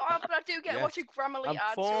 Oh, but I do get Yes. what a Grammarly I'm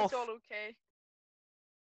ad, so it's fourth. all okay.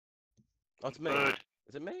 Oh, it's me. Third.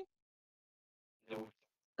 Is it me? No.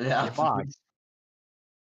 Yeah. You're mad.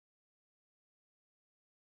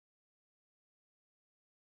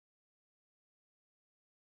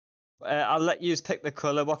 I'll let you pick the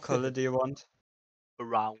colour. What colour do you want?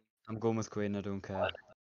 Brown. I'm going with green, I don't care.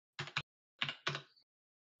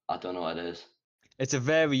 I don't know what it is. It's a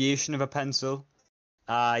variation of a pencil.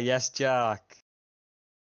 Ah, yes, Jack.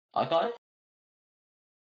 I got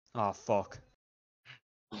Oh, fuck.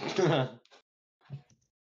 it. I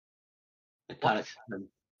can't. I'm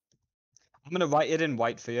going to write it in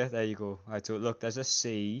white for you. There you go. Right, so look, there's a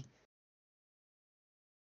C.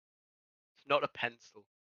 It's not a pencil.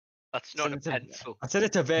 That's So not a it's a- pencil. I said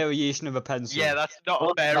it's a variation of a pencil. Yeah, that's not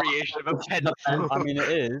Well, a variation of a it's not a pencil. I mean, it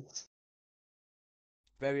is.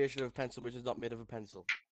 Variation of a pencil which is not made of a pencil.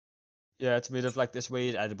 Yeah, it's made of like this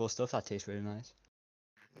weird edible stuff that tastes really nice.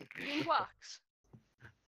 You mean wax?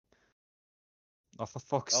 Oh, for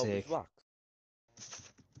fuck's Oh, sake. it's wax.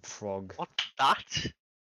 Frog. What's that?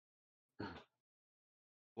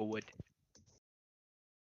 Forward.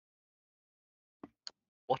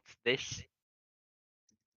 What's this?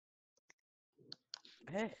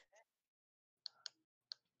 Eh?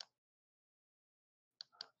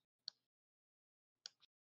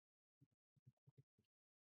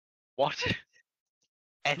 What?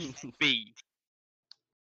 SB.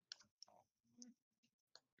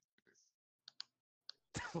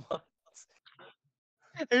 What?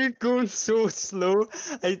 It's going so slow.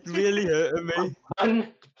 It really hurting me. One.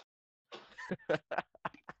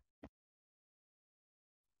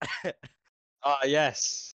 Ah,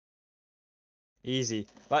 yes. Easy.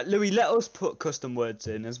 Right, Louis, let us put custom words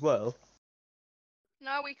in as well.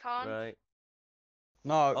 No, we can't. Right.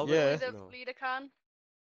 No, Oh, yeah. Louis the No. leader can.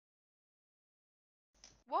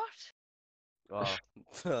 What? Oh,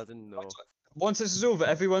 I didn't know. Once this is over,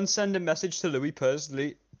 everyone send a message to Louis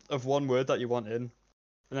personally of one word that you want in, and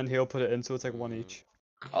then he'll put it in, so it's like one Mm. each.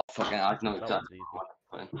 Oh, fucking, I know That exactly one's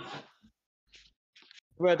what I'm putting.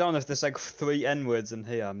 Swear down if there's like 3 N words in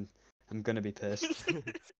here, I'm gonna be pissed.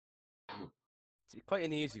 It's quite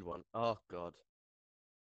an easy one. Oh god.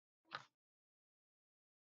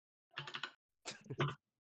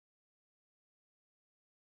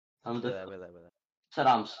 I'm Wait there, the wait there, wait there. said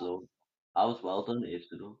I'm slow. I was well done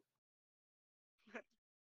ages ago.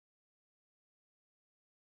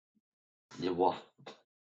 You what?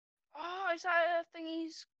 Oh, is that a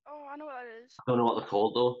thingy's? Oh, I know what that is. I don't know what they're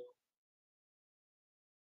called though.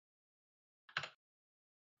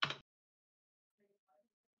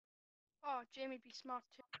 Oh, Jamie, be smart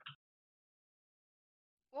too.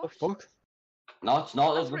 The What? fuck? No, it's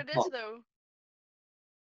not. That's They're what it is, though.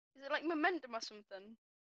 Is it like momentum or something?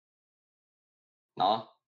 No,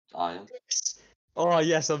 I am. Oh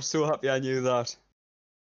yes, I'm so happy I knew that.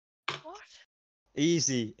 What?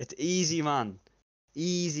 Easy. It's easy, man.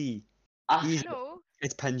 Easy. Easy. No,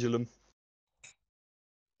 It's pendulum.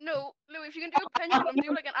 no, Lou. If you can do a pendulum,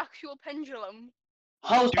 do like an actual pendulum.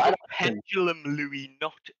 How's Do that? a pendulum, Louis,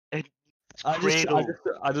 not a I cradle.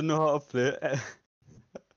 don't know how to play it.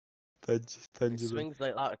 It Pendulum. swings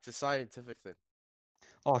like that. It's a scientific thing.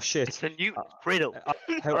 Oh shit. It's a Newton's cradle.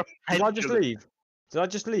 How, Or a did I just pendulum. leave? Did I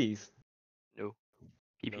just leave? No.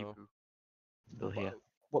 Pee pee No. poo. Still here.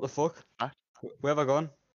 What the fuck? What? Where have I gone?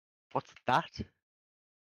 What's that?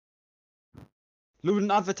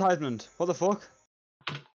 Ludent advertisement. What the fuck?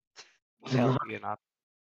 Selfie and that.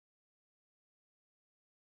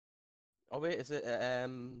 Oh wait, is it A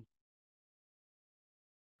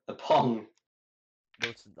pong. No,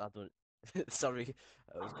 it's, I don't. Sorry,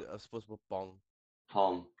 I was supposed to put bong.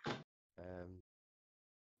 Tom.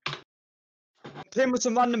 Playing with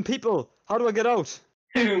some random people. How do I get out?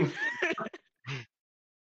 Tomb.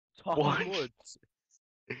 Tom What? Woods.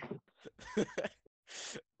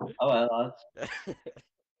 Oh well, lads.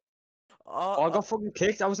 Oh, I got fucking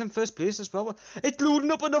kicked. I was in first place as well. It's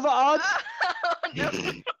loading up another ad. No.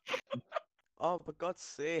 Oh, for God's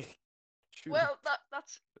sake. Shoot. Well,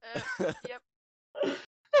 that's yep.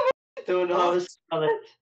 Don't know how to What? spell it.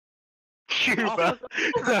 Cuba.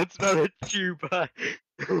 That's not a tuba.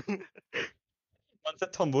 That's a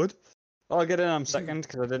Tom Wood. Oh, I'll get in. I'm second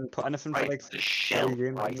because I didn't put anything for Right, like the 3 shell.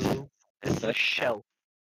 games. Right. in a row. It's a shell.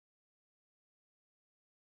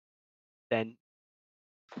 Then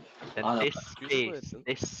I know. this Use the word, space, then.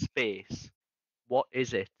 this space, what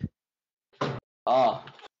is it? Oh.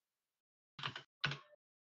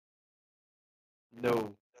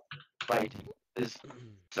 No. Right. There's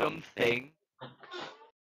something.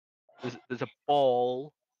 There's a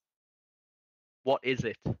ball. What is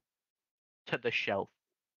it? To the shelf.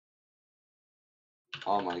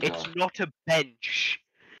 Oh my It's god. not a bench.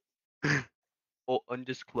 Or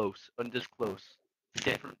undisclosed. Undisclosed.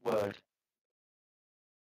 Different word.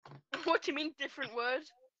 What do you mean, different word?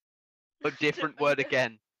 A different word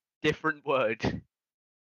again. Different word.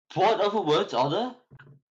 What other words are there?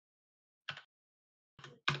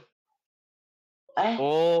 Eh?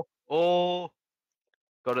 Oh.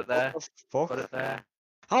 Got it there. What the fuck? Got it there.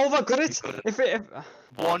 How have I got it? got it. If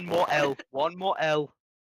One more L. One more L.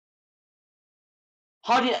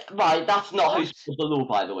 How do you... Right, that's not how you What? spell below,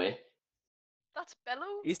 by the way. That's bellow.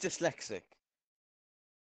 He's dyslexic.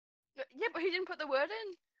 Yeah, but he didn't put the word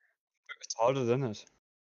in. it's harder than it.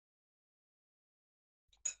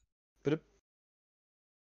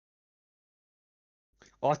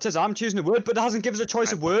 Oh, it says I'm choosing a word, but it hasn't given us a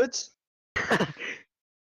choice of words.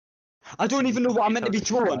 I don't even know what I'm meant to be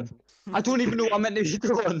drawing. I don't even know what I'm meant to be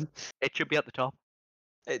drawing. It should be at the top.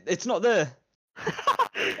 It's not there.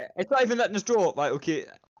 It's not even letting us draw. Right, okay.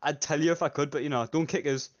 I'd tell you if I could, but you know, don't kick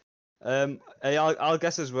us. Hey, I'll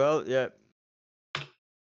guess as well. Yeah.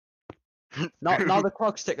 Now the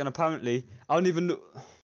clock's ticking. Apparently, I don't even know.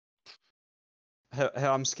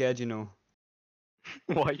 How I'm scared, you know.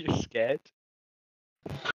 Why are you scared?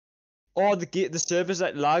 Oh, the server's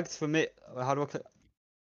like lagged for me. How do I click?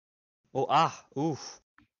 Oh, oof.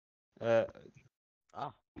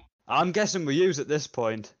 Ah. I'm guessing we use at this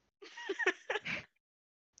point.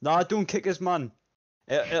 Nah, don't kick us, man.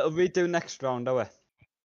 It'll redo next round, are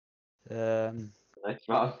we? Next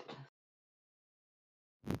round.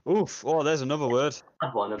 Oof. Oh, there's another word.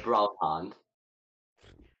 I've won a brown hand.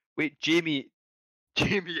 Wait, Jamie,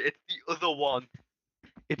 it's the other one.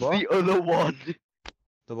 It's What? the other one.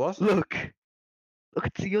 The what? Look,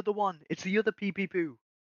 it's the other one. It's the other pee pee poo.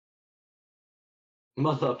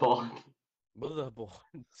 Motherboard. Motherboard.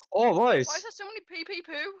 Oh, right. Why is there so many pee pee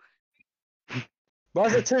poo? Why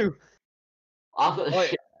is it two? I've got the Right.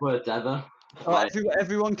 shit words ever. Oh, Right.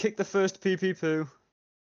 everyone kick the first pee poo.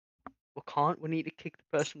 We can't. We need to kick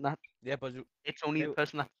the person that. Yeah, but It's only the Ew.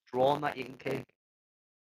 person that's drawn that you can kick.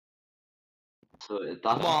 So Come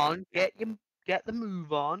that's on, get the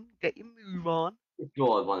move on. Get your move on.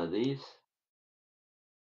 draw one of these.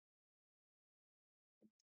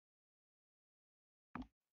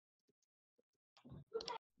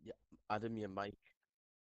 Adam, your mic.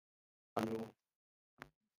 I know.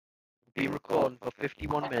 Been recording for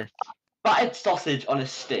 51 minutes. Battered sausage on a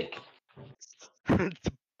stick. It's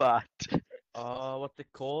bad. Oh, what they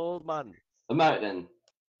called, man? American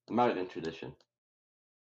tradition.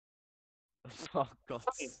 For God's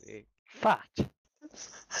sake. Fat.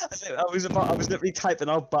 I was literally typing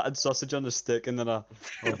out battered sausage on a stick, and then I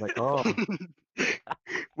was like, oh,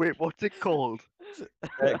 Wait, what's it called?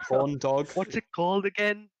 corn dog. What's it called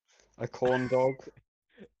again? A corn dog.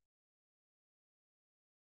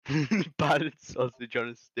 Battered sausage on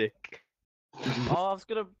a stick. Oh, I was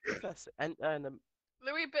gonna press enter and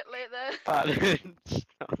Louis, a bit late there. Battered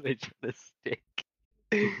sausage on a stick.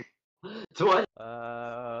 So what?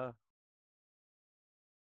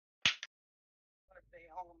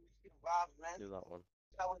 Do that one.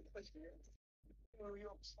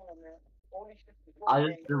 I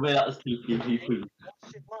just the way that was too PvP.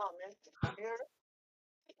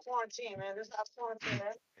 Quarantine, man. This is not quarantine,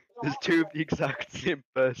 man. There's two of the exact same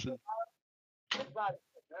person. I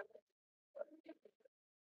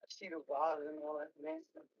see the vibes and all that, man.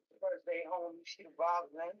 First day home, you see the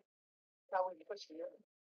vibes, man. How we pushing it.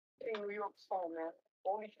 King New York's home, man.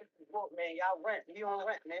 Only shit is booked, man. Y'all rent. You on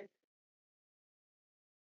rent, man.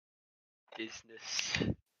 Business.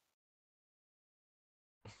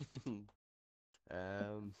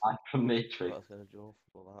 I'm from Matrix. What's gonna draw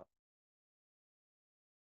for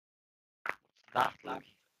that? That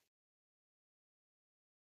Louis.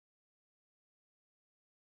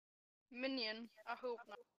 Minion. I hope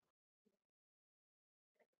not.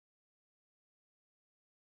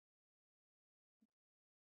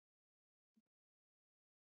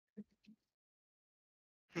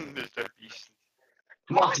 Mr. Beast.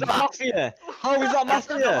 How is that mafia? How is that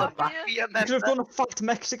mafia? Mafia You could member. have done a fat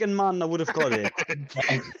Mexican man, I would have got it.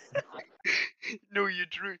 No, you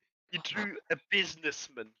drew a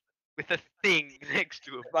businessman with a thing next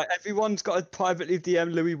to him. Right, everyone's got to privately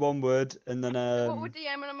DM Louis one word, and then What would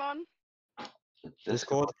DMing him on?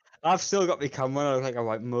 Discord. I've still got my camera. I look like a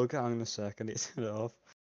white mug. Hang on a second, it's turn it off.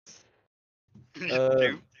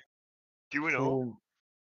 Do it all.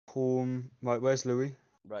 Home. Right, where's Louis?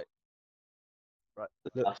 Right.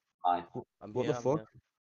 That's fine. I'm What here. the I'm fuck? here.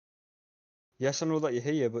 Yes, I know that you're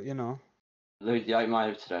here, but you know. Louis, do you like my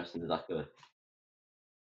address and is that good?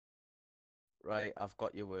 Right, I've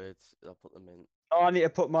got your words. I'll put them in. Oh, I need to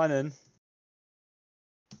put mine in.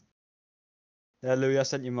 Yeah, Louis, I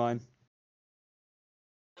sent you mine.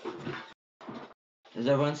 Has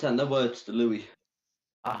everyone sent their words to Louis?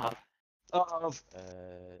 I have. Oh, Uh,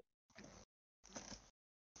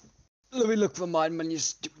 Louis, look for mine, man, you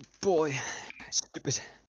stupid boy. Stupid.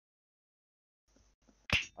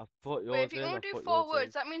 I've put yours Wait, if you're in. gonna I've do put 4 yours in.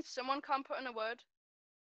 words, that means someone can't put in a word.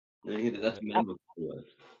 No, you can do that's minimum word.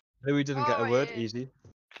 Louis didn't get a Oh, word, yeah. easy.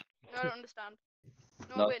 No, I don't understand.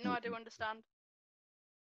 No, No. wait, no, I do understand.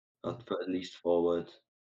 I have to put at least 4 words.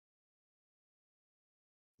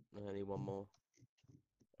 I need one more.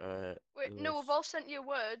 Wait, no, Lewis. we've all sent you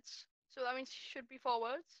words, so that means it should be 4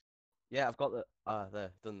 words. Yeah, I've got the.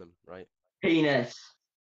 There, done them. Right. Penis.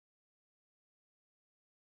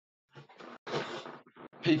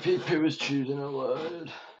 PPP was choosing a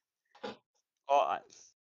word. Oh,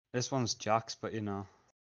 this one's Jack's, but you know.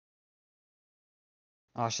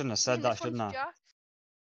 Oh, I shouldn't have said And that, this one's shouldn't I? Jack's.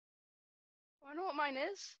 Oh, I know what mine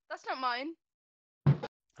is. That's not mine.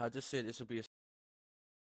 I just say this will be a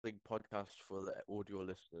big podcast for the audio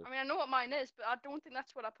listeners. I mean, I know what mine is, but I don't think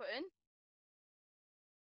that's what I put in.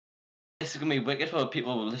 This is gonna be wicked for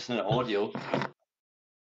people listening to audio.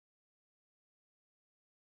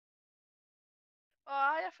 Oh,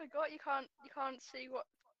 I forgot you can't see what's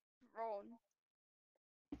wrong.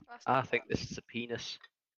 That's I not think bad. this is a penis.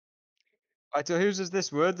 Right, so whose is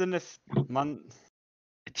this word then if man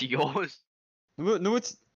It's yours. no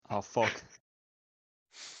it's oh fuck.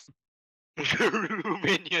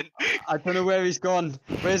 Minion. I don't know where he's gone.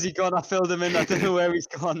 Where's he gone? I filled him in, I don't know where he's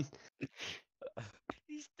gone.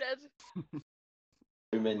 He's dead.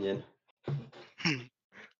 Minion.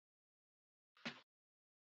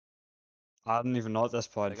 I don't even know at this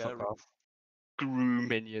point. I gotta Fuck off. Screw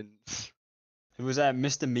minions. It was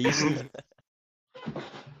Mr. Measy.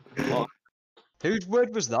 What? Whose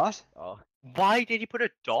word was that? Oh, Why did you put a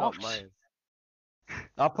it's dot? not mine.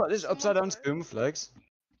 I put this Someone's upside down word. spoon with legs.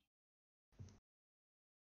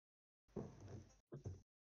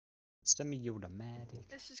 Semi-automatic.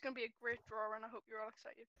 This is gonna be a great draw, and I hope you're all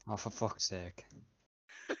excited. Oh, for fuck's sake.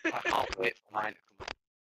 I can't wait for mine to come.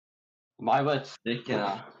 My word's stick, you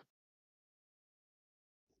know.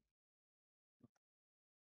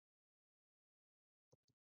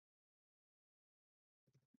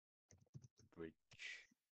 Bridge.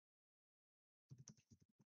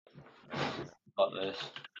 Got this.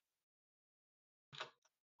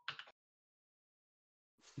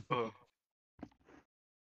 Oh.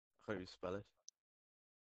 How do you spell it?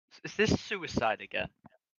 Is this suicide again?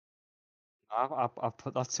 I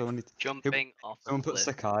put that so many. Jumping off a Someone put cliff.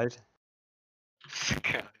 Sakai.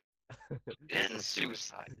 In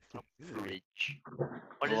suicide. A bridge.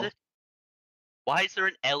 What is What? it? Why is there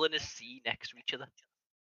an L and a C next to each other?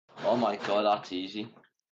 Oh my god, that's easy.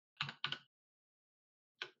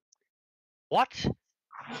 What?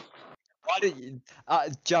 Why did you,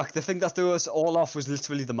 Jack? The thing that threw us all off was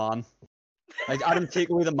literally the man. Like I didn't take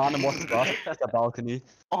away the man and what's that? The balcony.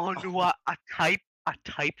 Oh no, I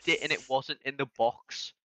typed it and it wasn't in the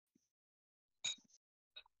box.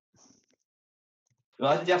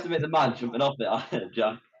 Why did you have to make the man jumping off it,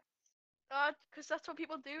 Jack? Because that's what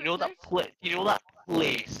people do. You know isn't that it? you know that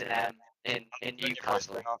place in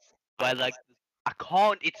Newcastle where like I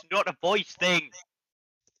can't. It's not a voice thing.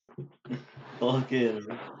 Okay.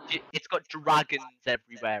 It's got dragons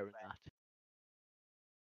everywhere and that.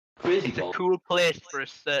 Crazy It's a ball. cool place for a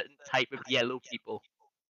certain type of yellow people.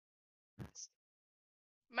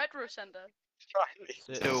 Metro Center.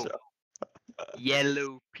 No.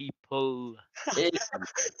 Yellow people. Eh,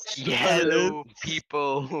 Yellow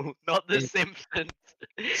people. Not the Simpsons.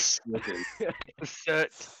 listen. A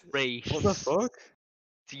certain race. What the fuck?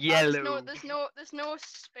 It's Oh, yellow. there's no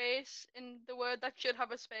space in the word that should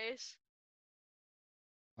have a space.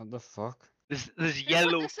 What the fuck? There's put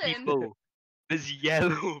yellow this in? people. There's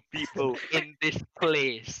yellow people in this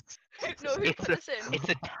place. No, who It's put a this in? it's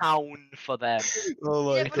a town for them.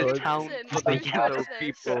 Oh Yeah, my but who It's a put god. town this in? for the Whose word yellow is this?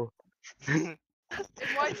 people. And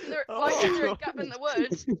why isn't there a gap in the word?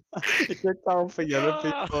 It's a town for yellow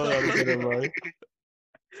people. I'm gonna lie.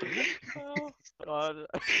 Oh, God.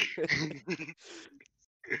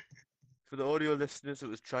 For the audio listeners, it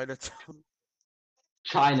was Chinatown.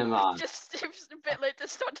 Chinaman. Just it was a bit late to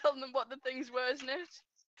start telling them what the things were, isn't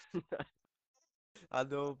it? I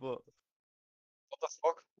know, but What the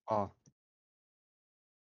fuck? Oh.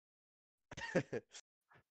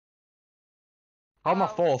 How am I Wow,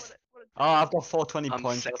 fourth? what a Oh, I've got 420 I'm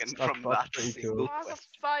points. second That's from that pretty single cool. Oh, I got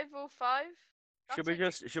question. 505.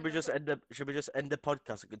 should we just end the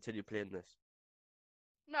podcast and continue playing this?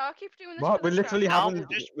 No, I'll keep doing this. What? for We the literally chat. Now haven't.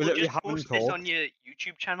 We we'll literally just haven't post this on talked. your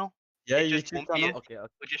YouTube channel. Yeah, It just YouTube won't be channel. Okay,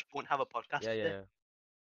 We just won't have a podcast. yeah, yeah, there.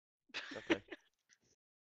 yeah. Okay.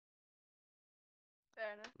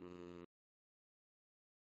 Fair enough. Mm.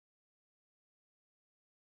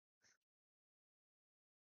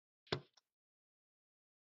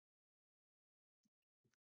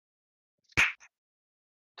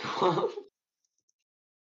 Is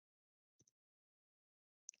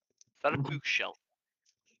that a bookshelf?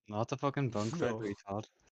 Not a fucking bunk bed, No. retard.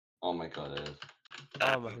 Oh my god, it is. Is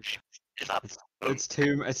that a Oh my bookshelf? Is that It's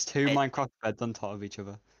two Hey. Minecraft beds on top of each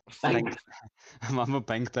other. Thank Bank. I'm a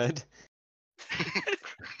bank bed.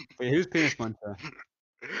 Wait, who's penis monster?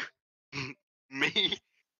 me?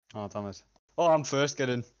 Oh damn it. Oh, I'm first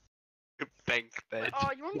getting. Bank bed. Oh,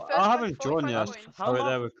 you won Well, first I by haven't joined 45 yet. points. How Alright, am I-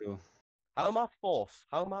 there we go. How am I fourth?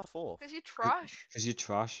 How am I fourth? Because you trash, Because you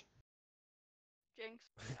trash. Jinx.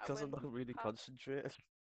 I Because I'm win. not really Ha. concentrated.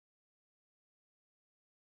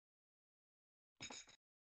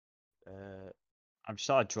 I've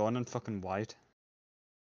started drawing in fucking white.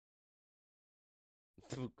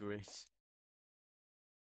 Great.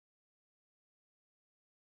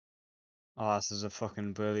 Oh, this is a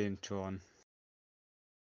fucking brilliant drawing.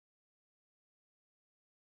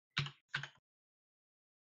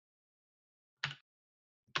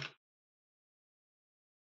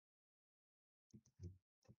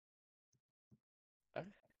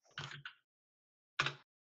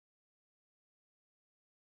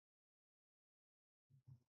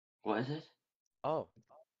 What is it? Oh,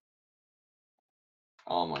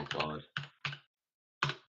 Oh my god.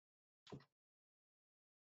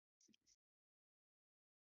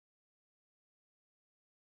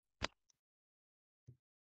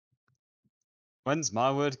 When's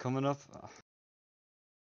my word coming up?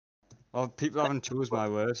 Well, people haven't chose my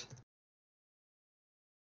word.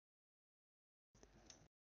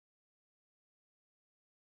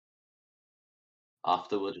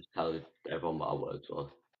 Afterwards, just tell everyone what our words was.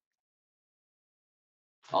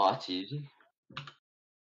 Oh, that's easy.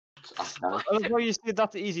 It's Afghanistan. I love how you say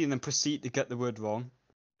that's easy and then proceed to get the word wrong.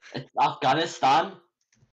 It's Afghanistan.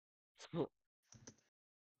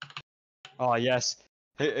 Oh yes.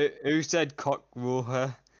 Who said cock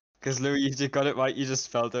roher? Because Louis, you just got it right. You just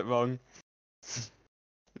spelled it wrong.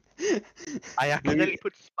 I accidentally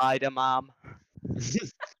put Spider Man.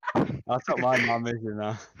 That's what my mum is, you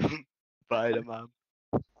know. Spider Man.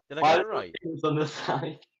 Did I Why get are it right? things on the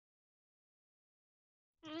side?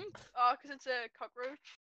 Oh, because it's a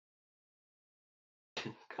cockroach.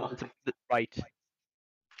 God. Right.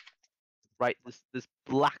 Right. There's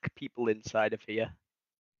black people inside of here.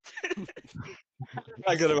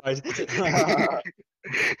 I got it right.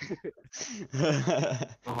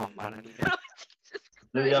 Oh man, I need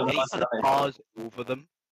Do we have to a put bars over them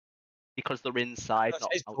because they're inside, not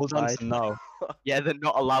He's pole outside. dancing now. Yeah, they're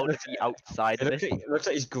not allowed to be outside It of looks, it. like, it looks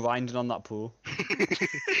like he's grinding on that pool. Oh,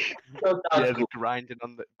 Yeah, that's they're cool. grinding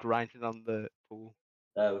on the pool.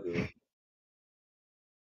 There we go.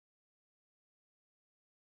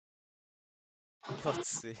 God's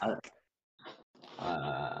sake.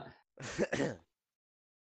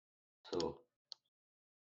 So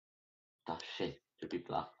that shit should be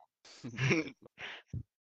black.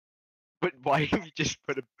 But why don't you just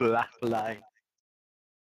put a black line?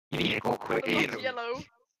 You need to go quick. But not yellow.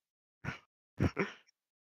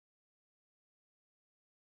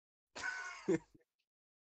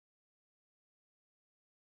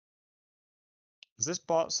 Is this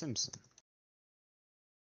Bart Simpson?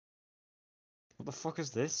 What the fuck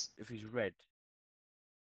is this? If he's red.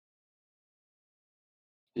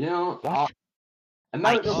 You know, What?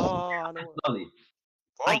 America. Ice. Oh, I know. Lolly.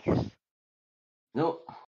 Ice. No,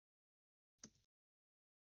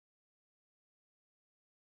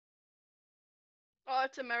 Oh,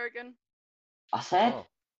 it's American. I said. Oh.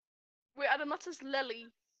 Wait, Adam, that says Lily.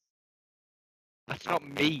 That's not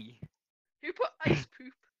me. Who put ice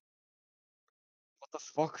poop? What the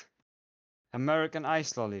fuck? American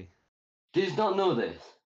Ice Lolly. Do you not know this?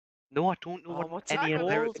 No, I don't know Oh, what what's any it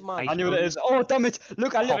called, American man? ice I knew what it cream is. Oh, damn it!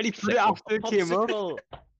 Look, I literally put it Popsicle. after it came up. Popsicle.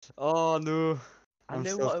 Oh no. I I'm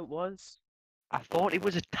knew still- what it was. I thought it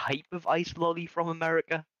was a type of ice lolly from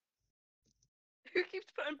America. Who keeps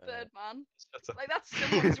putting Birdman? Shut up. Like, that's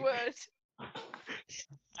someone's word.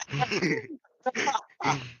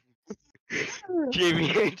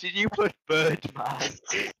 Jimmy, did you put Birdman?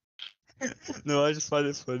 No, I just find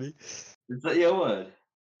it funny. Is that your word?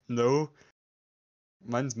 No.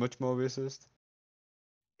 Mine's much more racist.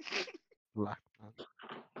 Black man.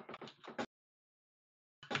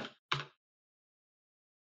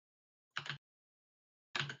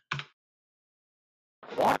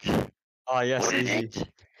 What? Ah, yes, What is easy. it?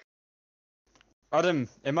 Adam,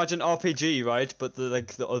 imagine RPG, right? But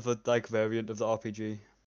the other variant of the RPG.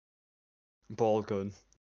 Ball gun.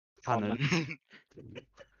 Cannon.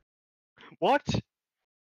 What?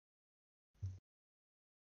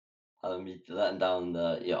 You're letting down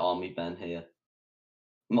your army men here.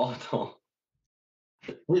 Mortal.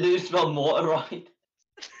 You do spell mortar right?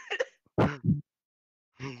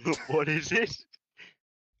 What is it?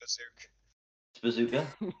 Bazooka.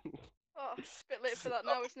 Oh, it's a bit late for that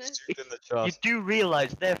now, isn't it? In the You chat. do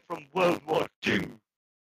realise they're from World War II.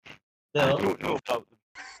 I No. don't know about them.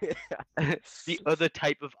 The other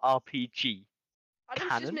type of RPG. Adam's just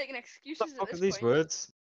Cannon? making What excuses the fuck at are this these point.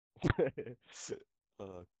 words?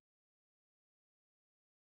 Oh.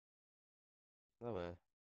 Oh, well.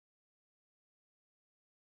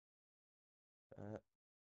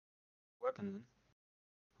 Weapon.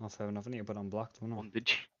 Oh, fair enough. I need to put on black, don't I?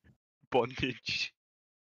 Bondage. Bondage.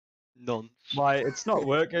 Nonce. Why? It's not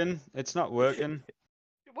working. It's not working.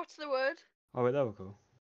 What's the word? Oh wait, there we go.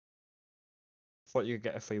 Thought you could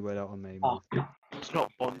get a free word out on me. Oh. man. It's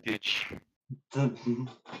not bondage.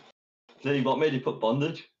 Then what made you put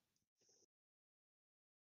bondage?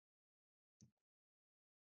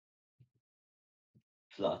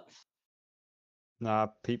 Flats. Nah,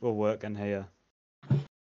 people working here.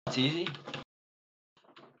 It's easy.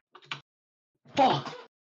 Fuck!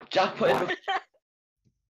 Jack put it.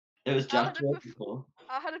 It was I Jack had it put it before.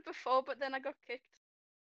 I had it before, but then I got kicked.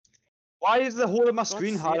 Why is the whole of my God's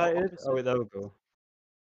screen sake, highlighted? opposite. Oh wait, there we go.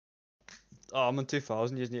 Oh, I'm on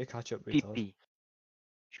 2000. You just need to catch up, retard. PP.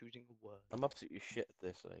 Choosing a word. I'm absolutely shit at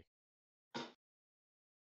this, like.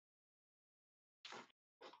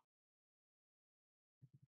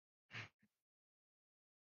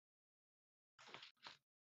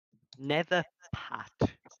 Never pat.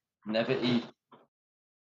 Never eat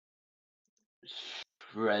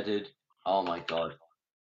shredded. Oh my god.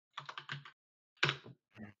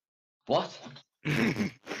 What?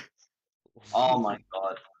 Oh my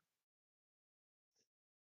god.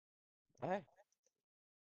 Hey.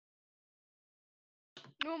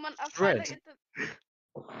 No, man, I've Fred. highlighted the.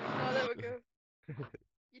 No, there we go.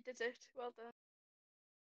 You did it. Well done.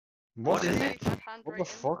 What is is Really it? bad What the handwriting.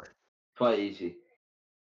 fuck? Quite easy.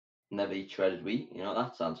 Never eat shredded wheat. You know what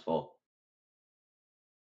that stands for?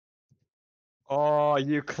 Oh,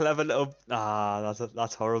 you clever little. Ah,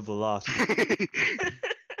 that's horrible. That.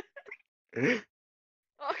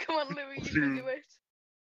 Oh, come on, Louis, you can do it.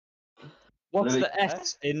 What's Louis, the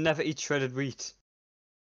S in never eat shredded wheat?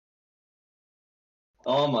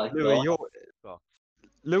 oh my Louis, god. you're. Oh.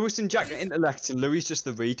 Lewis and Jack are intellects, and Louis just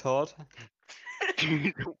the retard.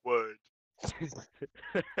 The word.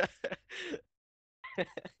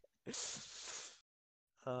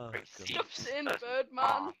 Oh, Right, God. see Stop this saying person's Birdman.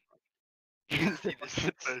 arm. You can see this is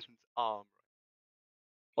the person's arm.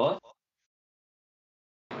 What?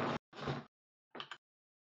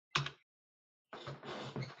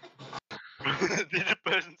 Right? This is a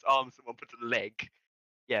person's arm. Someone puts a leg.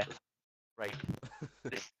 Yeah. Right.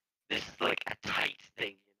 This is like a tight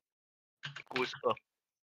thing. It goes up.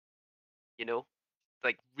 You know,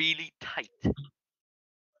 like really tight.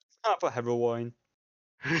 Ah, for heroin.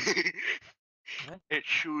 It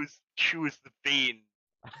shows the vein.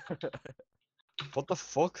 What the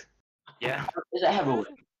fuck? Yeah. Is it heroin?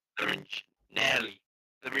 Nearly.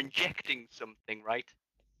 They're injecting something, right?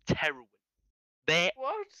 It's heroin.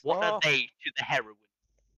 What? What are Whoa. they to the heroin?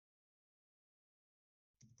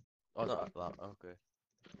 Oh, not that. Okay.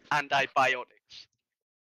 Antibiotics.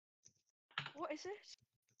 What is it?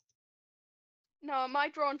 No, my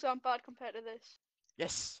drawings aren't bad compared to this.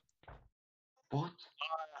 Yes. What?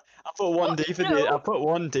 I put one D for the. No. I put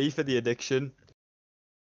one D for the addiction.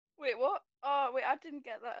 Wait, what? Oh, wait, I didn't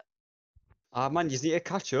get that. Ah man, you need to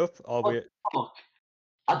catch up. Oh What? wait. Fuck.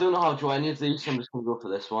 I don't know how to draw any of these, so I'm just gonna go for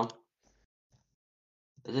this one.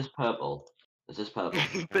 Is this purple? Is this purple?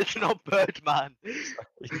 But it's not Birdman.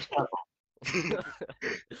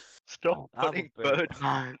 Stop I'm a putting bird.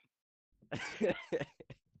 Birdman.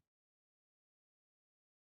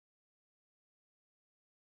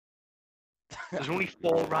 There's only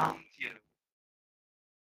 4 rounds, you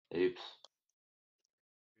know. Oops.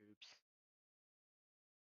 Oops.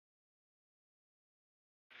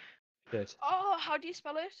 Shit. Oh, how do you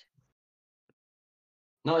spell it?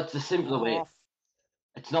 No, it's the simpler way. Off.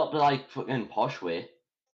 It's not the like fucking posh way.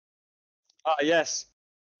 Ah yes.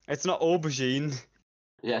 It's not aubergine.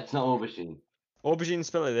 Yeah, it's not aubergine. Aubergine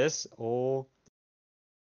spell like this. Or.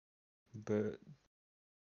 But.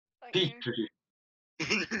 Thank you.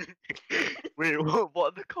 Beetroot. Wait, what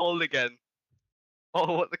are they called again?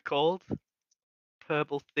 Oh, what are they called?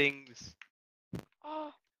 Purple things.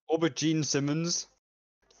 Oh, Aubergine Simmons.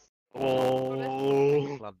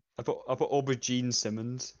 Oh, I put Aubergine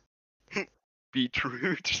Simmons.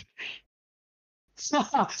 beetroot. Is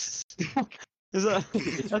that?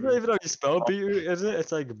 That's not even how you spell beetroot, is it?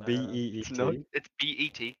 It's like B-E-E-T. It's not. It's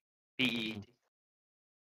B-E-T. B-E-E-T.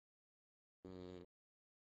 Mm,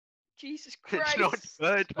 Jesus It's Christ. not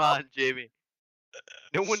Birdman, Jamie.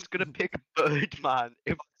 No one's gonna pick Birdman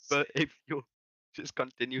if you're just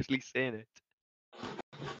continuously saying it.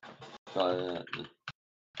 So,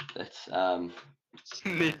 it's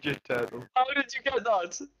Ninja Turtle. How did you get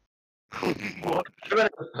that? What? I read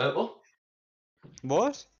it was purple.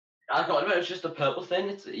 What? I got it. It's just a purple thing.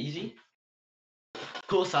 It's easy.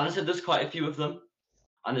 Cool. Santa said there's quite a few of them,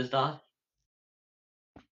 and his dad.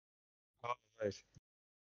 Oh, right.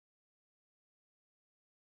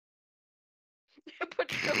 Put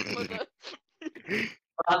Tough Mudder.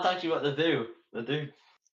 That's actually what they do. They do.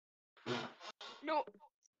 No,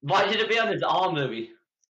 Why did it be on his arm, Louis?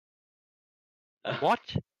 What?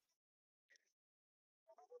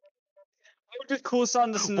 How did Cole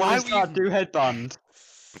Sanderson Why and his were you- dad do headband?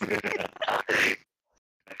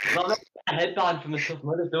 Well, that's a headband from the Tough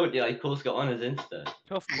Mudder, don't you? Like Cole's got on his Insta.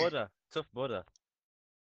 tough mudder. Tough mudder.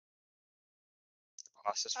 Oh,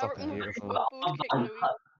 that's just I fucking reckon we'll beautiful. both kick Louis.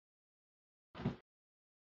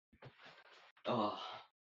 Oh,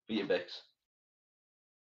 Weetabix.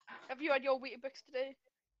 Have you had your Weetabix today?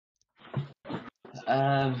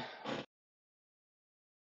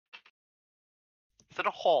 Is that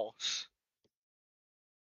a horse?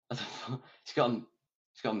 He's got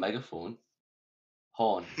a megaphone.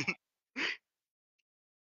 Horn.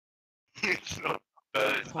 It's not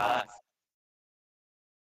Birdman.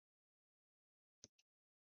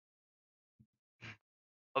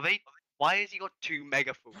 Are they? Why has he got 2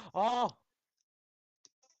 megaphones? Oh.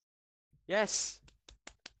 Yes.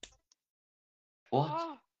 What?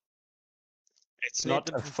 Oh, It's Played not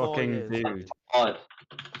them a for 4 fucking years. dude. God.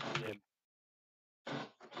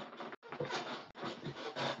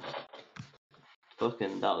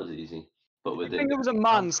 Fucking, that was easy. But I with think it. there was a man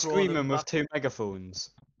crawling screaming with back. 2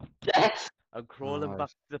 megaphones. Yes! I'm crawling Alright. back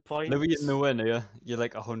to the point. Louis, you're nowhere near. You're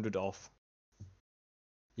like 100 off.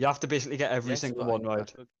 You have to basically get every Yes, single but one I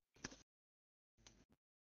right. could-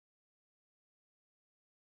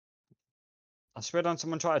 I swear down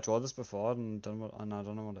someone tried to draw this before and I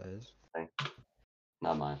don't know what it is.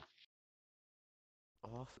 Not mine.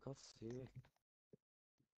 Oh, for God's sake.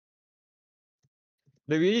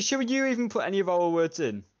 Louis, are you sure you even put any of our words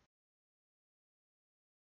in?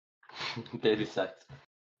 Baby sex.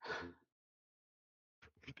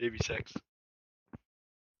 Baby sex.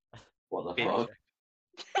 What the Baby fuck?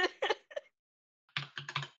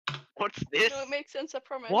 What's this? No, it makes sense, I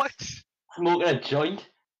promise. What? Smoking a joint?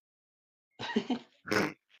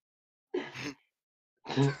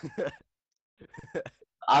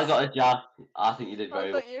 I got a jab. I think you did Oh,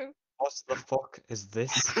 very well. thank you. What the fuck is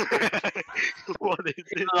this? What is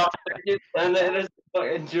it? And then it's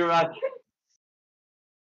fucking Jurag.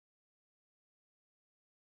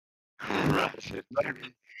 Ratchet. You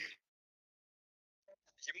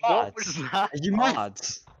What mad? was that? Are you mad?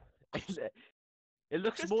 It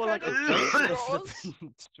looks Just more like a kind of joint than a straws.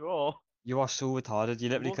 flipping straw. You are so retarded. You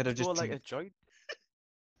literally could have Looks more just. like a joint.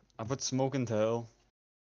 I put smoking turtle.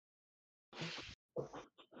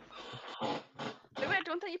 Louis, I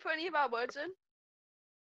don't think you put any of our words in.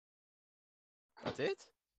 I did.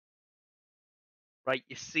 Right,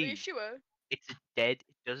 you Are see, you sure? it's dead.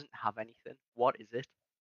 It doesn't have anything. What is it?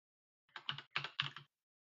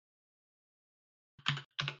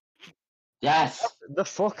 Yes! The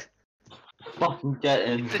fuck? Fucking get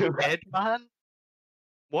in. It's a dead man.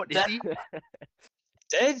 What is he?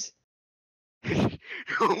 Dead?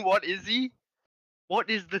 What is he? What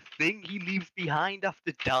is the thing he leaves behind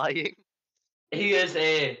after dying? He is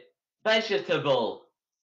a vegetable.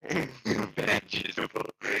 Vegetable.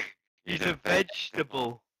 He's a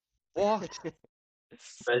vegetable. What?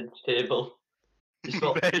 Vegetable. You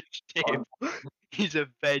spelled- Vegetable. He's a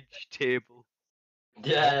vegetable.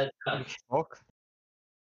 Yeah. Fuck?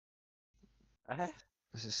 Eh?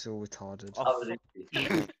 This is so retarded. Oh, that was fuck.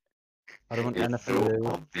 easy. I don't want It's anything so to do.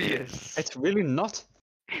 obvious. It's really not.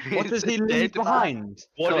 What does It's a he leave dead man. behind?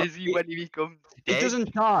 What So is he when he becomes He dead?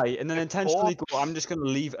 doesn't die and then intentionally go, corpse. I'm just gonna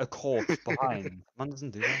leave a corpse behind. Man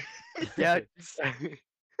doesn't do that. Yeah. I'm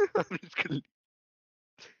just gonna...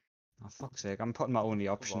 Oh, fuck's sake, I'm putting my only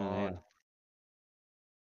option in on.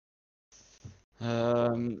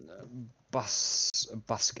 here.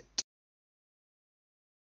 Basket.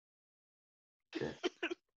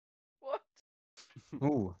 What?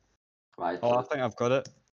 Ooh. Right. Oh, I think I've got it.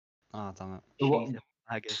 Ah, damn it. So what, She's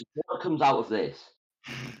a faggot. what comes out of this?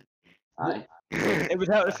 Right. It would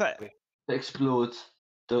help if I... It explodes.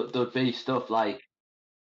 There'd be stuff like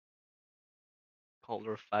Calling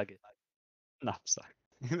her a faggot. Knapsack.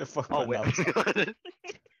 Who the fuck Oh put wait. knapsack?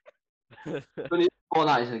 for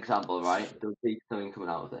that as an example, right? There'd be something coming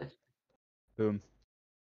out of this. Boom.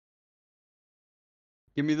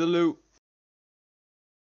 Give me the loot.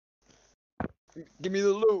 Give me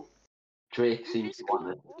the loot. Drake seems to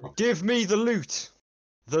want it. Give me the loot.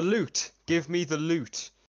 The loot. Give me the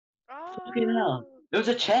loot. Fucking hell. Oh. There was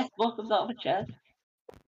a chest. What comes out of a chest?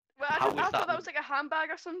 Well, How I was thought that that was like a handbag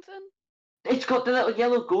or something. It's got the little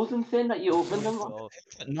yellow golden thing that you open them. So,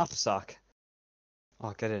 Knapsack.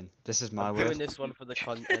 Oh, get in. This is my I'm word. doing this one for the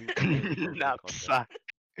content. I'm doing this one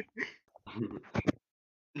for the content.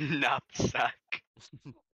 Knapsack. Knapsack.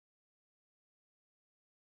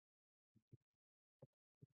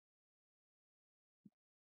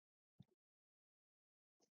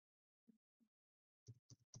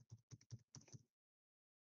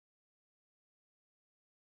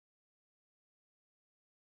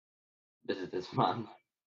 This is this man.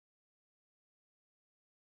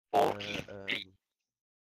 Um,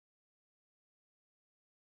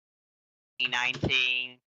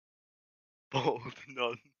 19. Both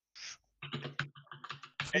nuns.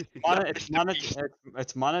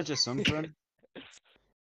 It's manager something.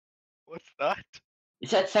 What's that? He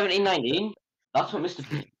said 1719. That's what Mr.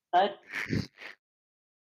 P said.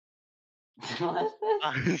 What is this?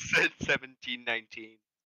 I said 1719.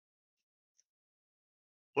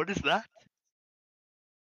 What is that?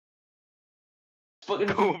 Fucking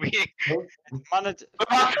Kobe. Manager.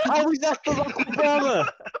 How is that Barack Obama?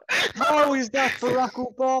 How is that Barack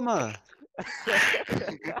Obama?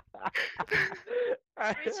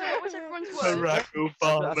 Wait, so what was everyone's word? Barack I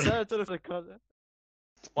Obama. said I did it for the content.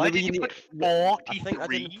 Why Louis, did you put I think I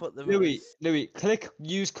 43? didn't put the Louis, click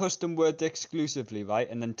use custom words exclusively, right?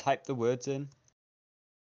 And then type the words in.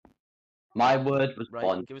 My word was Right,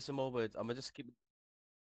 bond. give us some more words. I'm gonna just keep.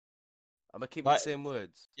 I'm gonna keep Right. the same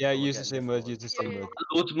words. Yeah, or we're use the getting same different words. Use ones? the Yeah, same yeah. words.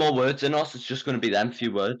 Loads more words in us. It's just going to be them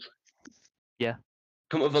few words. Yeah.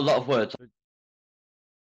 Come up with a lot of words.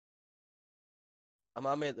 Am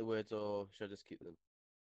I make the words or should I just keep them?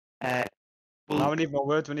 We'll Now we need more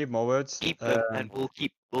words. We need more words. keep them, and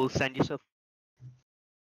we'll send you some.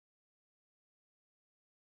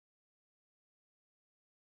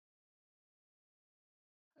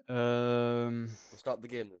 We'll start the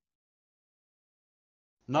game then.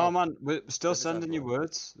 No, Oh, man, we're still where does that sending you go?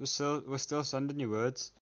 words. We're still sending you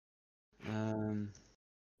words.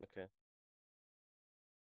 Okay.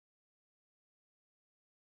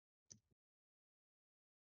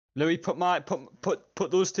 Louis,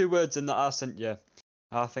 put those two words in that I sent you.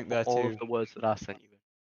 I think they're All two. of the words that I sent you.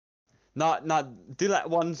 Not do like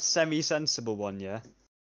one semi-sensible one, yeah.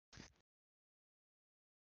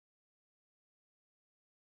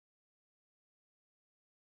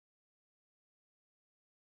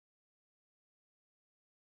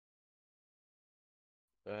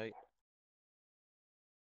 Right.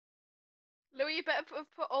 Louis, you better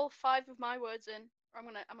put all 5 of my words in, or I'm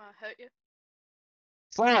gonna hurt you.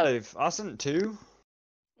 5. I sent 2.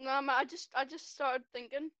 No, man, I just started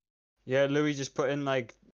thinking. Yeah, Louis, just put in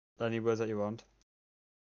like any words that you want.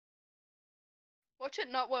 Watch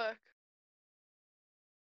it not work.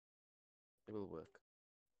 It will work.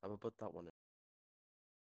 I will put that one in.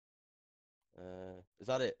 Is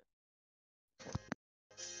that it?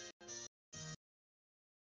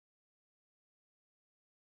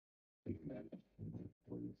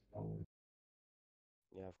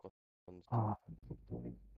 Yeah, I've got ones.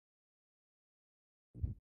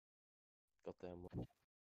 Got them.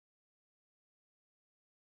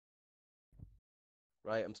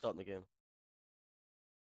 Right, I'm starting the game.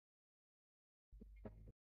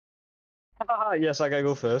 Yes, I gotta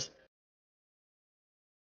go first.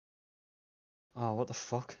 Oh, what the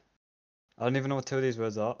fuck? I don't even know what 2 of these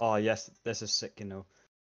words are. Oh, yes, this is sick, you know.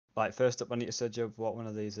 Right, first up, I need to search up what one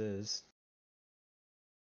of these is.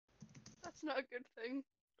 That's not a good thing.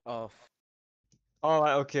 Oh,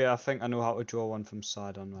 Alright, okay, I think I know how to draw one from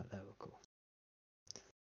side on. Right, there we go.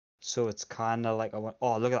 So it's kind of like I want.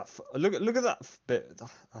 Oh, look at that! Look at that bit.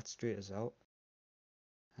 That's straight as out.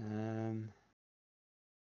 And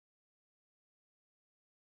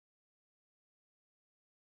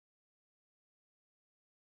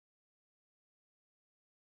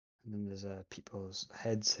then there's people's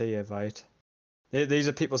heads here, right? These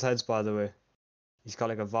are people's heads, by the way. He's got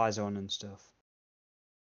like a visor on and stuff.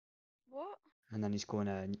 What? And then he's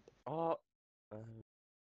going oh.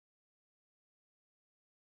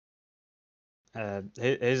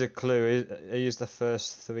 here's a clue. Here's the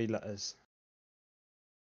first 3 letters.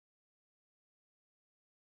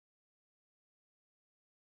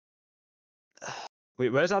 Wait,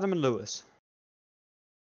 where's Adam and Lewis?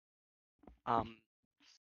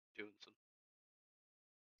 Doing some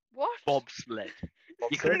What? bobsled.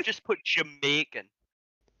 You could have just put Jamaican.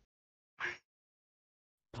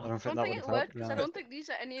 I don't I think don't that think would it help. worked because I don't think these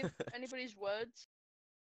are any of anybody's words.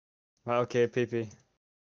 Right, okay, PP.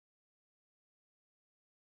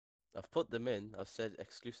 I've put them in. I've said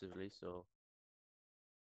exclusively, so.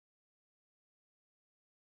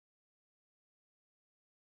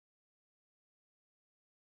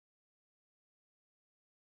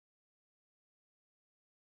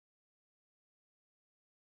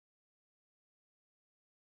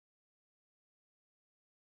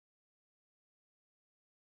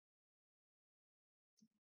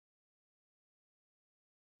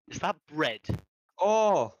 Is that bread?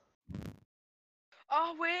 Oh!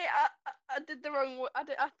 Oh wait, I did the wrong. I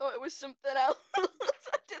thought it was something else. I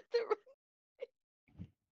did the wrong.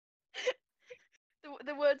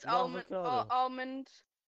 The words Not avocado. almond.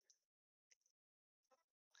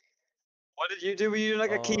 What did you do? Were you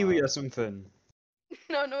like a kiwi or something?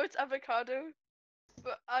 No, it's avocado.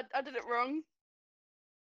 But I did it wrong.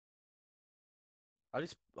 How do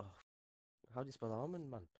you how do you spell almond,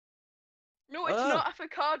 man? No, it's Ah! not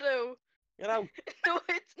avocado. Get out! No,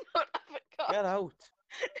 it's not avocado. Get out!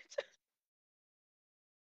 It's-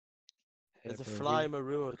 There's a Here, fly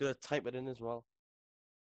maroon. I was gonna type it in as well.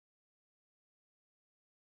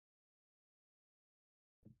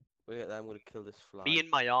 Wait, I'm gonna kill this fly. Me and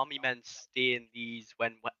my army men stay in these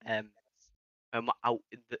when we're out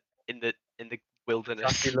in the wilderness.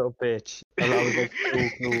 Sassy little bitch. I was like, so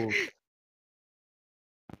cool.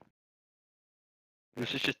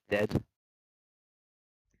 This is just dead.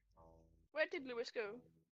 Where did Lewis go?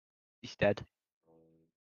 He's dead.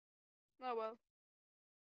 Oh well.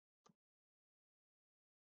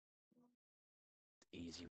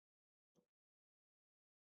 Easy.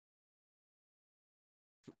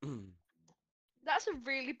 That's a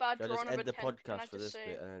really bad Should I just drawing of a end the tent, can I podcast for just this say?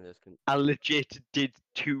 bit and then just can... I legit did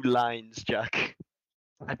 2 lines, Jack.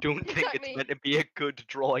 I don't think it's Exactly. meant to be a good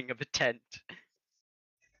drawing of a tent.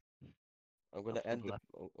 I'm gonna Off the end the left.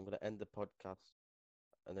 I'm gonna end the podcast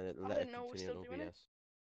and then it'll I let it didn't know we're continue still in doing it. OBS.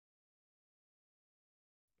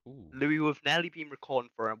 Ooh. Louis, we've nearly been recording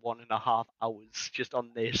for 1.5 hours just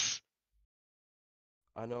on this.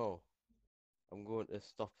 I know. I'm going to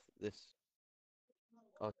stop this.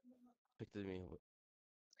 Oh, picked it me.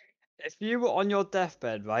 If you were on your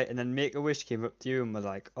deathbed, right, and then Make a Wish came up to you and were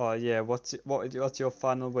like, "Oh yeah, what's your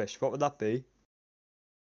final wish?" What would that be?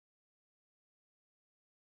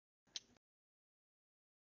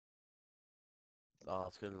 Oh,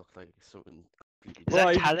 it's gonna look like something completely Is Well,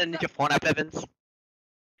 that I- Talon Ninja Fortnite Evans?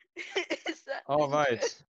 Is that Oh Ninja?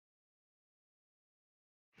 right.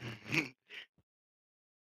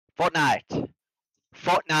 Fortnite!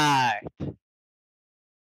 Fortnite!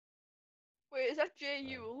 Wait, is that Jay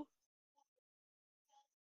Yule?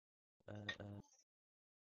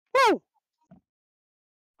 Woo!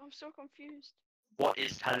 I'm so confused. What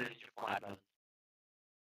is Talon Ninja Fortnite Evans?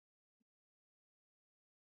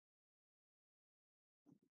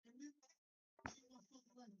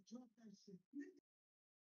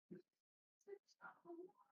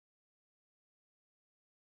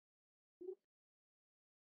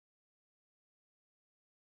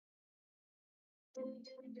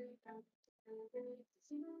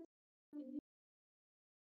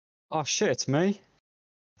 Oh shit, it's me.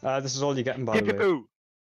 This is all you're getting, by the way. Peekaboo!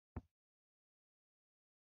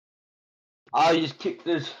 Oh, you just kicked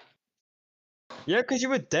us. Yeah, because you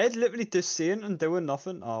were dead, literally just seeing and doing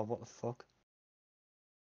nothing. Oh, what the fuck.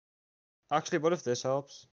 Actually, what if this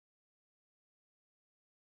helps?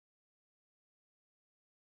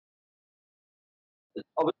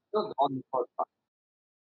 Oh, we're still on the podcast.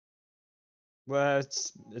 Well,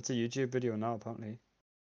 it's a YouTube video now, apparently.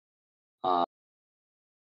 Well,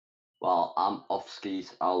 I'm off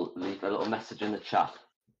skis. I'll leave a little message in the chat.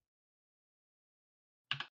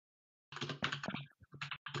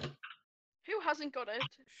 Who hasn't got it?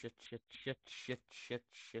 shit.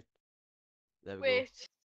 There we go. Wait.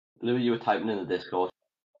 Louis, you were typing in the Discord.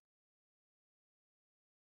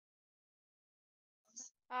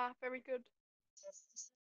 Ah, very good.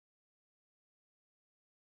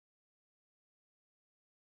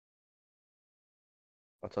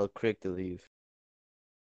 I'll tell Craig to leave.